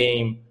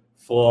came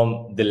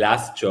from the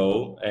last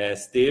show,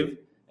 Steve,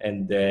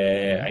 and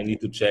I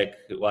need to check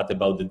what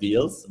about the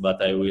deals,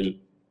 but I will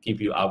keep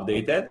you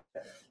updated.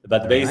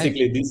 But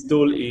basically, this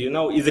tool,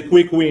 is a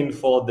quick win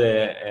for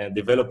the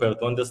developer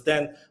to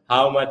understand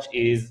how much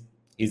is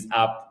his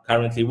app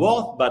currently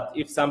worth. But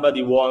if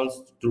somebody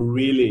wants to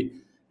really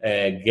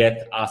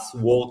get us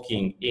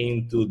working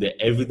into the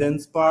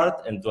evidence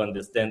part and to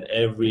understand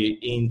every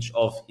inch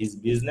of his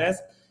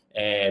business,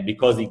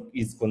 because he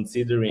is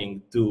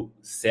considering to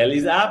sell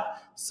his app,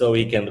 so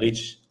he can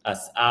reach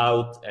us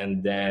out,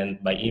 and then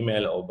by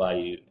email or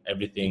by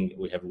everything.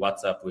 We have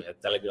WhatsApp, we have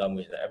Telegram,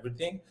 we have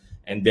everything,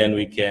 and then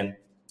we can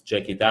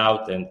check it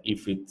out, and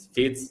if it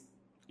fits,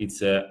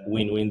 it's a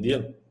win-win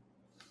deal.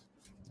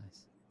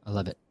 Nice. I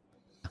love it.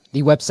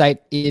 The website,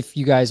 if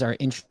you guys are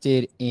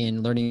interested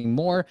in learning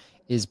more,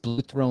 is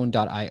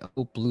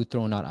bluethrone.io,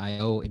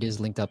 bluethrone.io. It is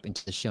linked up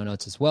into the show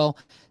notes as well.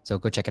 So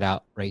go check it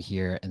out right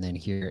here. And then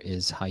here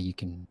is how you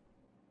can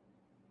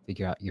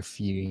figure out your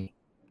free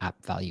app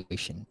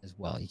valuation as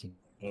well. You can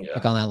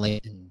click on that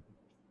link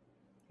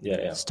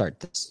and start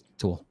this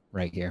tool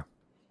right here.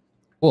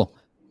 Cool.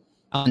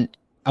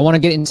 I want to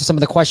get into some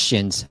of the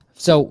questions.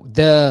 So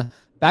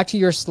back to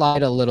your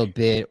slide a little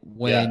bit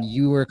when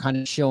you were kind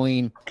of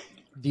showing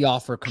the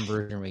offer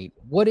conversion rate.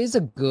 What is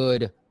a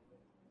good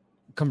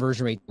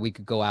conversion rate we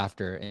could go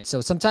after? And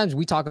so sometimes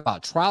we talk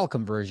about trial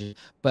conversion,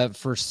 but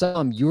for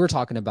some you were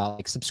talking about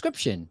like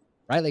subscription,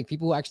 right? Like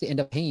people who actually end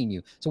up paying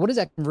you. So what is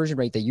that conversion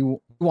rate that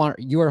you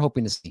are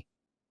hoping to see?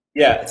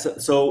 Yeah,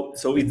 so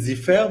it's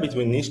differ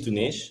between niche to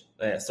niche.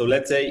 So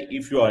let's say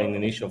if you are in a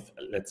niche of,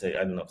 let's say,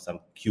 I don't know, some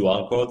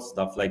QR codes,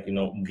 stuff like,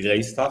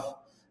 gray stuff.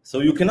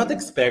 So you cannot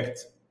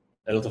expect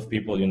a lot of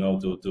people,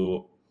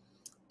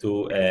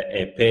 to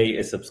pay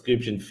a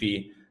subscription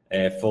fee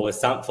for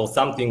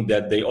something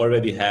that they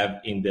already have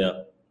in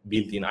their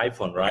built-in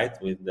iPhone, right?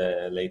 With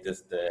the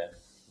latest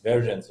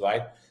versions,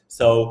 right?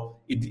 So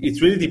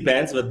it really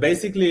depends, but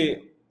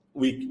basically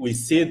we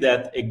see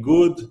that a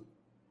good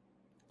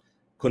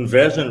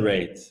conversion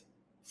rate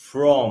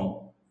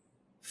from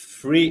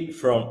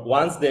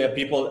once the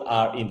people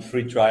are in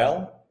free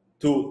trial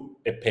to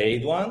a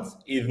paid ones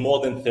is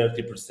more than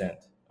 30%.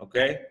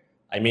 Okay,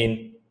 I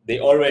mean they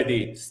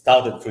already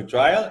started free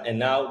trial and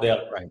now they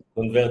are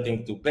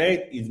converting to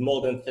paid. Is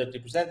more than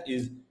 30%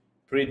 is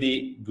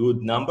pretty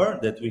good number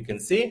that we can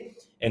see.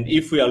 And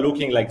if we are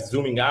looking like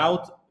zooming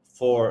out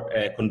for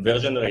a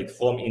conversion rate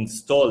from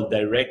install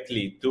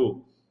directly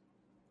to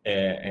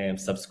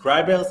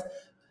subscribers,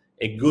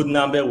 a good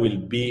number will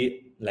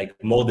be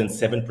like more than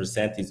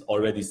 7% is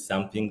already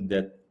something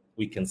that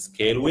we can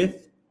scale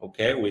with,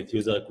 okay, with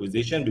user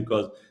acquisition,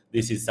 because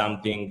this is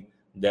something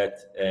that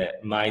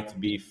might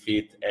be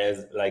fit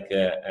as like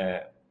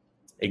a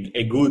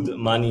good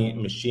money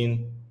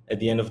machine at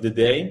the end of the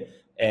day.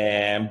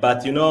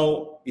 But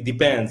it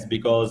depends,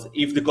 because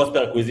if the cost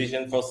per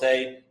acquisition for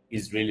say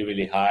is really,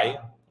 really high,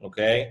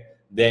 okay,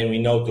 then we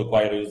know to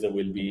acquire a user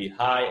will be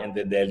high, and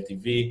then the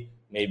LTV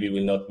maybe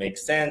will not make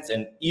sense.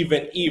 And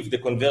even if the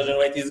conversion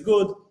rate is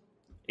good,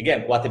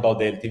 again, what about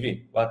the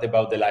LTV? What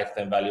about the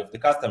lifetime value of the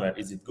customer?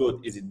 Is it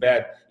good? Is it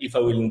bad? If I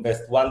will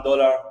invest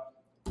 $1,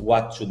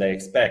 what should I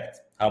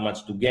expect? How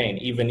much to gain?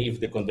 Even if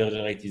the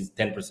conversion rate is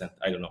 10%,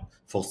 I don't know,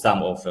 for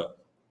some offer.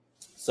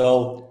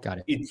 So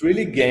it's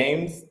really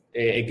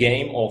a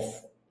game of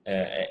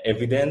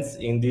evidence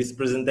in this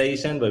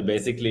presentation, but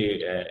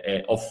basically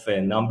of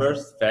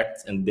numbers,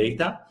 facts, and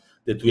data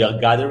that we are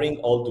gathering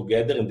all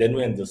together, and then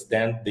we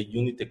understand the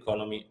unit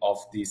economy of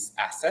this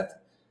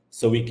asset,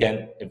 so we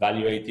can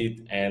evaluate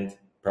it and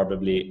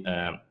probably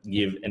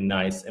give a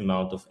nice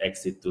amount of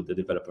exit to the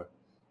developer.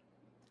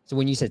 So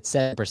when you said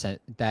 7%,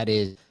 that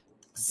is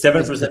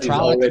 7% is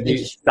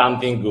already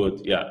something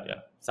good. Yeah,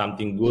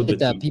 something good. That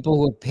the people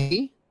who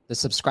pay, the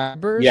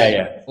subscribers,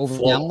 over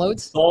downloads,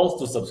 installs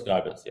to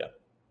subscribers. Yeah.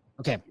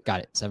 Okay, got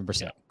it.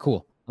 7%. Yeah.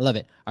 Cool. I love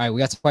it. All right, we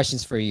got some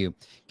questions for you.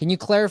 Can you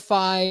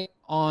clarify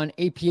on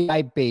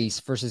API base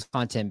versus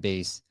content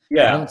base?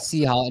 Yeah. I don't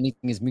see how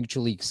anything is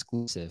mutually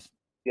exclusive.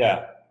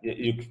 Yeah.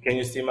 Can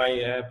you see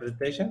my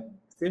presentation,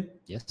 Steve?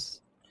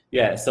 Yes.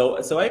 Yeah.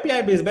 So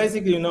API base,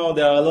 basically,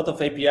 there are a lot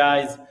of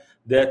APIs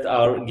that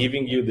are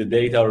giving you the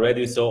data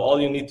already. So all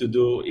you need to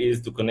do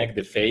is to connect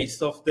the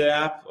face of the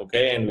app,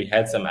 okay? And we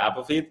had some app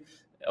of it,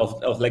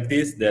 of like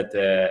this, that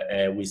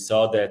we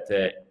saw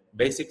that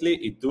basically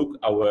it took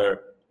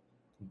our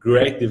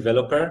great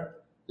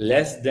developer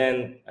less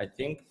than, I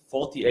think,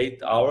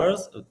 48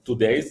 hours, 2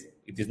 days.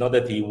 It is not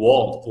that he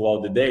worked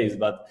throughout the days,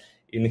 but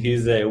in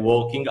his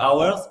working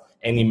hours,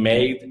 and he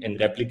made and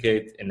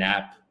replicate an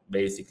app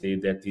basically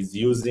that is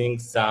using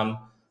some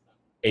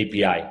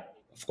API,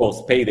 of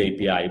course, paid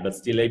API, but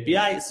still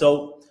API.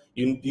 So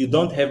you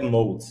don't have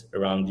moats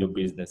around your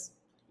business.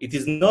 It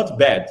is not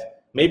bad.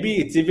 Maybe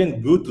it's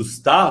even good to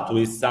start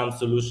with some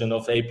solution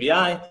of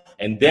API,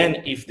 and then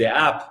if the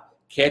app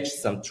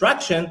catches some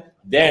traction,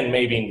 then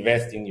maybe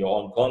invest in your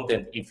own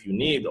content if you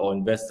need, or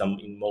invest some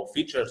in more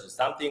features or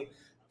something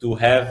to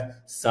have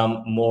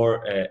some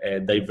more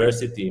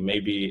diversity,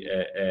 maybe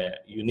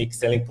unique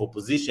selling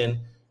proposition,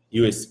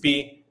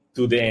 USP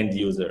to the end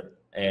user.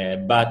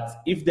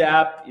 But if the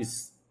app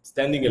is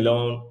standing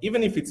alone,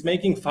 even if it's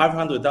making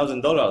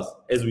 $500,000,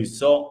 as we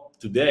saw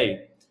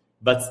today,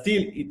 but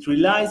still it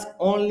relies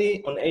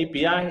only on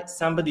API,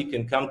 somebody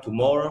can come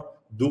tomorrow,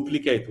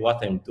 duplicate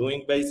what I'm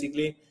doing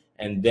basically,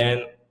 and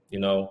then,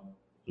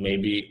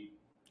 maybe,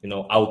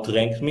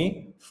 outrank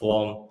me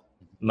from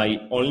my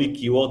only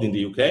keyword in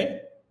the UK.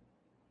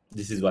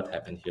 This is what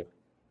happened here.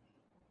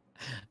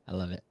 I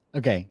love it.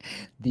 Okay.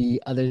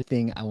 The other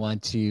thing I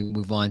want to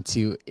move on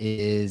to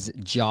is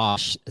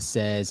Josh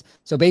says,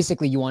 so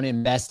basically you want to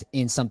invest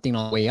in something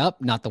on the way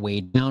up, not the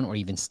way down or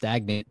even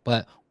stagnant.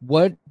 But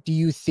what do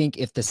you think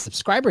if the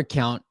subscriber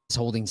count is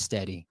holding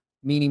steady?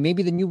 Meaning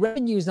maybe the new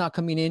revenue is not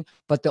coming in,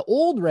 but the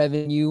old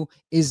revenue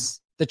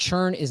the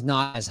churn is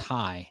not as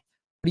high.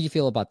 What do you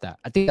feel about that?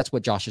 I think that's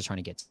what Josh is trying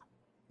to get to.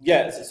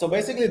 Yeah, so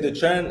basically the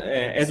churn,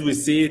 as we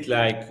see it,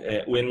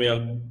 like when we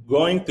are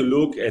going to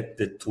look at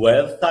the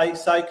 12th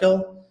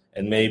cycle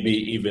and maybe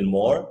even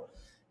more,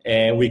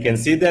 we can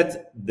see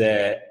that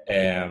the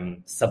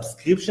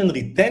subscription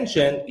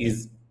retention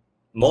is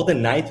more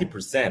than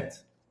 90%.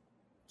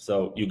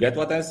 So you get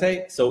what I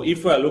say? So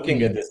if we are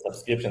looking at the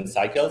subscription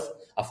cycles,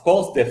 of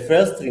course, the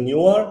first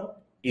renewal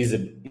is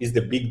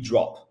the big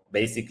drop.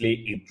 Basically,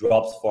 it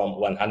drops from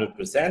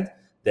 100%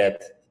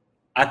 that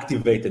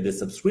activated the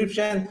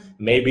subscription,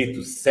 maybe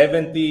to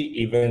 70,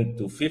 even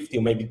to 50,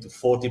 or maybe to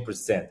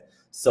 40%.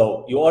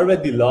 So you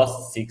already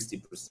lost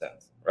 60%,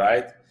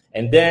 right?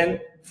 And then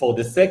for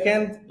the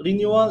second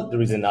renewal,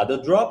 there is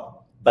another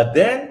drop. But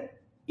then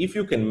if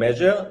you can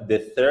measure the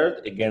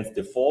third against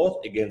the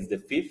fourth, against the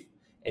fifth,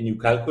 and you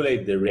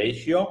calculate the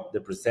ratio,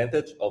 the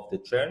percentage of the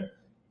churn,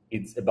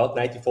 it's about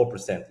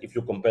 94% if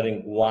you're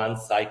comparing one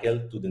cycle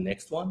to the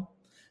next one.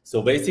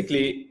 So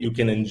basically, you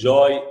can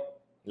enjoy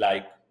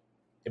like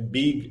a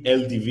big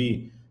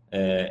LTV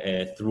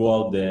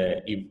throughout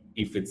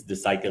if it's the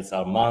cycles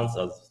are months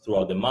or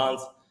throughout the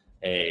months,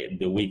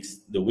 the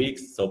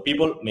weeks. So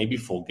people maybe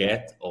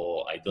forget,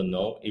 or I don't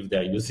know if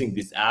they're using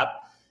this app.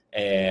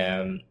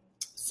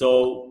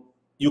 So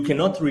you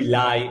cannot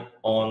rely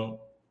on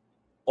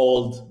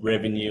old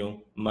revenue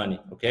money,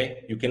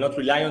 okay? You cannot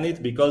rely on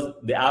it because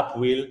the app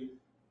will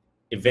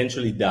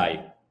eventually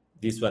die.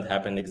 This is what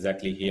happened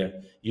exactly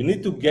here. You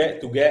need to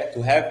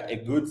have a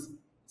good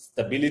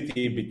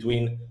stability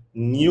between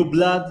new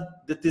blood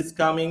that is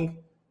coming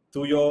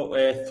to your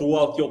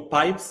throughout your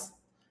pipes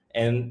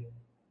and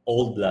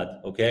old blood,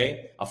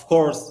 okay? Of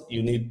course,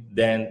 you need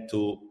then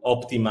to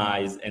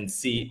optimize and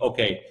see,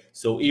 okay,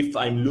 so if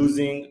I'm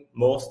losing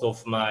most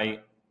of my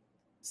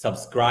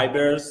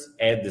subscribers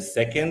at the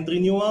second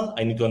renewal,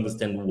 I need to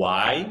understand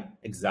why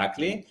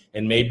exactly,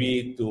 and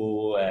maybe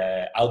to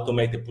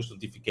automate a push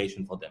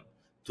notification for them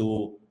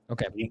to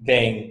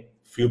retain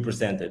few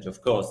percentage,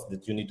 of course,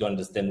 that you need to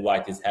understand why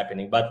it is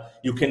happening, but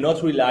you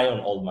cannot rely on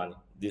old money.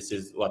 This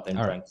is what I'm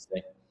trying to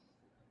say.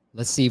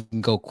 Let's see if we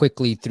can go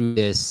quickly through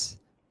this.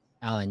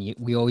 Alan,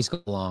 we always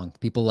go long.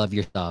 People love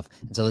your stuff.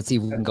 And so let's see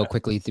if we can go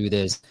quickly through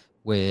this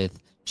with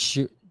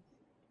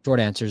short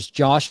answers.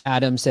 Josh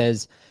Adams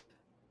says,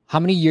 how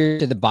many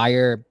years did the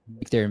buyer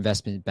make their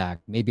investment back?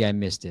 Maybe I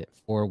missed it.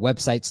 For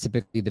websites,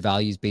 typically the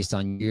value is based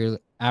on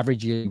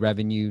average yearly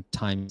revenue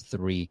times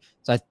 3.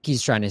 So I think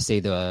he's trying to say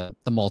the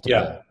multiple.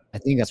 Yeah. I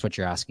think that's what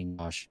you're asking,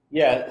 Josh.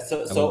 Yeah.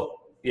 So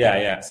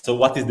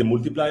what is the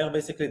multiplier,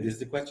 basically? This is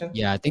the question?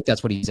 Yeah, I think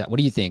that's what he's at. What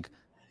do you think?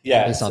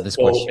 Yeah. Based on this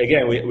question.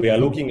 Again, we are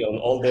looking on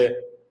all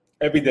the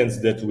evidence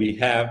that we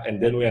have,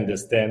 and then we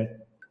understand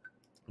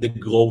the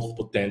growth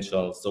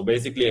potential. So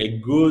basically a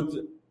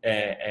good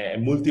a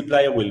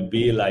multiplier will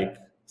be like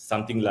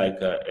something like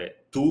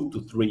 2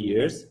 to 3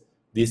 years.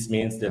 This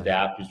means that the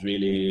app is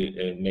really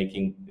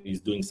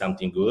is doing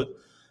something good.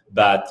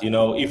 But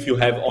if you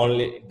have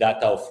only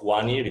data of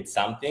 1 year, it's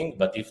something.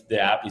 But if the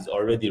app is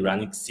already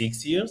running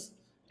 6 years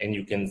and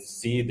you can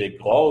see the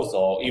growth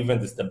or even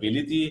the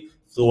stability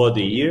throughout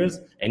the years,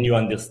 and you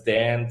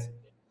understand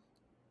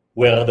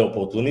where are the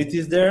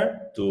opportunities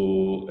there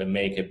to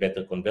make a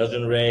better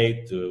conversion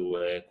rate, to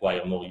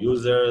acquire more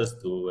users,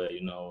 to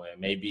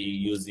maybe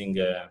using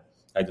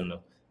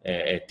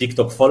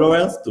TikTok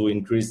followers to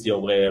increase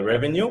your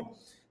revenue,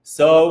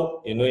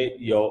 So,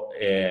 your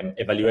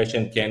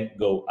evaluation can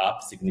go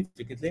up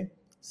significantly.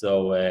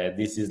 So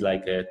this is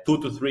like 2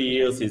 to 3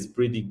 years is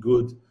pretty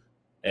good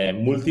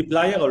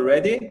multiplier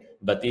already.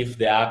 But if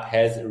the app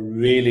has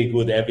really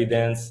good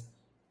evidence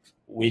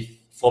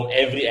from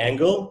every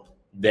angle,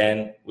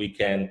 then we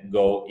can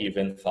go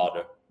even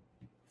farther.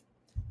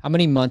 How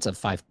many months of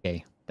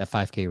 5K? That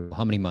 5K rule,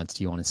 how many months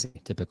do you want to see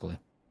typically?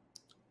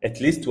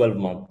 At least 12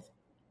 months.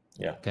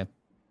 Yeah. Okay.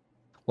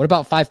 What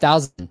about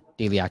 5,000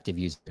 daily active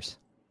users?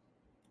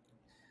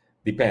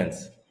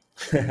 Depends.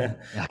 Okay,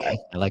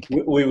 I like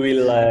it. We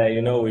will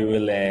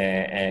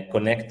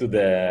connect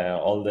to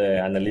all the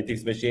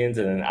analytics machines,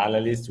 and an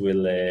analyst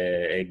will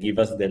give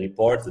us the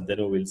reports, and then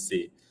we will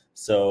see.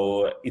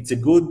 So it's a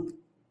good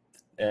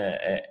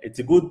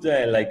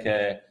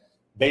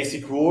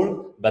basic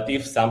rule. But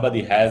if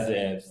somebody has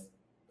an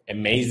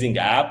amazing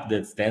app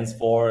that stands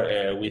for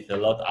with a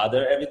lot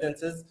other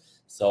evidences,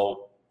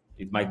 so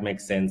it might make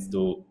sense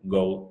to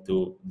go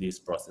to this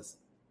process.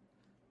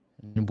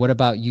 And what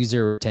about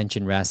user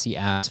retention? Rassi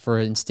asks, for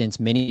instance,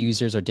 many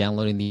users are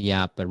downloading the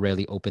app but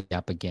rarely open the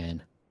app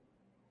again.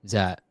 Does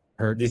that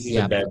hurt? This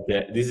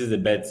is a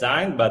bad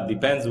sign, but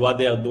depends what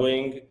they are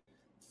doing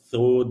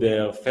through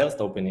their first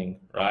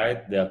opening,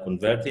 right? They are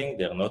converting,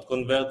 they are not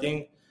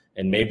converting,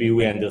 and maybe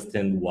we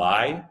understand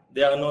why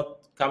they are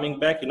not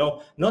coming back.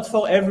 Not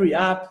for every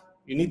app.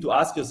 You need to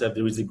ask yourself.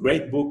 There is a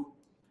great book.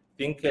 I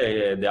think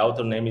the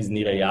author name is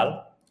Nir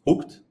Eyal,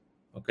 Hooked.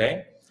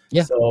 Okay.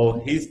 Yeah.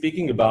 So he's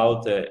speaking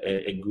about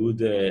a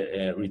good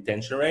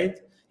retention rate.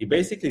 He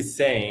basically is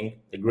saying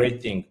a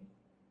great thing.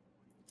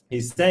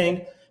 He's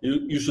saying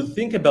you should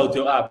think about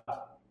your app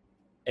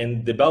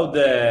and about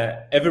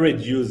the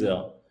average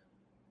user.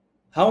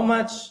 How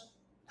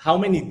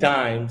many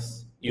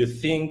times you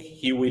think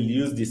he will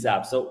use this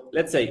app? So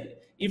let's say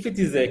if it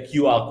is a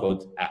QR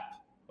code app,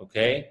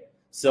 okay?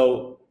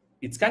 So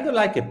it's kind of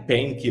like a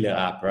painkiller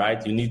app,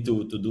 right? You need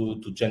to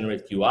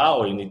generate QR,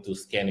 or you need to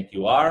scan a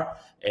QR,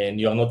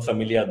 and you're not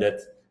familiar that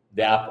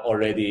the app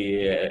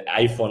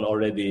iPhone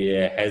already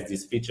has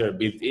this feature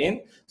built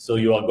in. So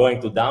you are going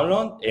to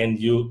download and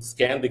you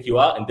scan the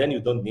QR, and then you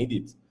don't need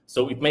it.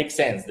 So it makes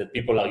sense that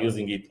people are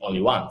using it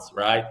only once,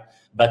 right?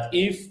 But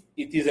if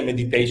it is a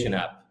meditation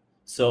app,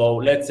 so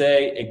let's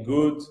say a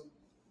good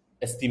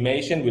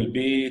estimation will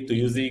be to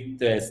use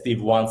it,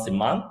 Steve, once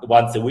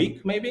a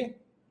week, maybe,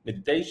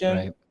 meditation.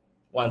 Right.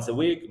 Once a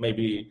week,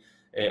 maybe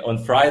on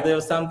Friday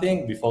or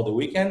something before the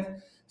weekend.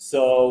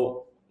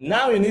 So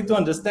now you need to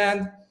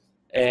understand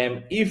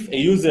if a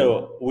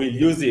user will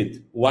use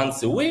it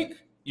once a week,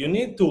 you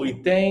need to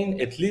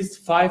retain at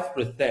least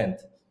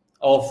 5%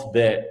 of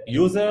the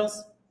users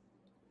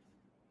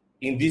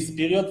in this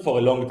period for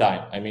a long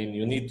time. I mean,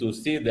 you need to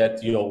see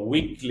that your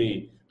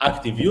weekly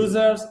active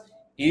users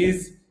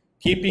is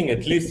keeping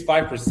at least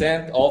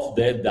 5% of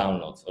the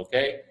downloads,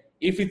 okay?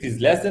 If it is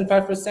less than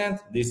 5%,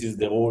 this is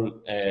the rule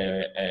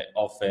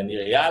of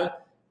Nir Eyal.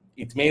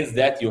 It means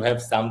that you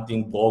have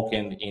something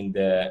broken in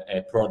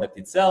the product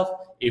itself.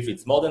 If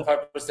it's more than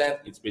 5%,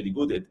 it's pretty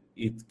good.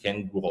 It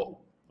can grow.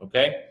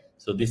 Okay?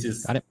 So this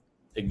is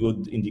a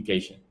good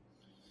indication.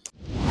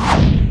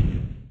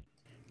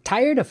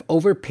 Tired of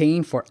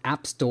overpaying for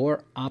App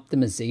Store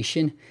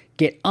optimization?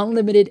 Get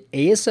unlimited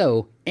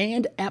ASO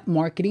and app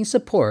marketing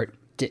support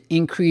to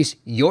increase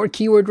your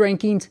keyword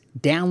rankings,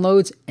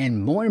 downloads,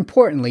 and more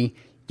importantly,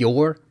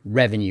 your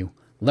revenue.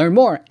 Learn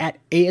more at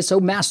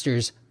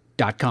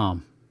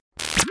asomasters.com.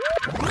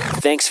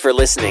 Thanks for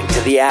listening to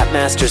the App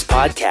Masters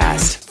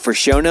podcast. For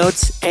show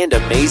notes and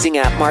amazing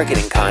app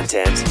marketing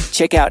content,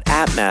 check out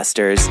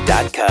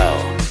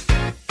appmasters.co.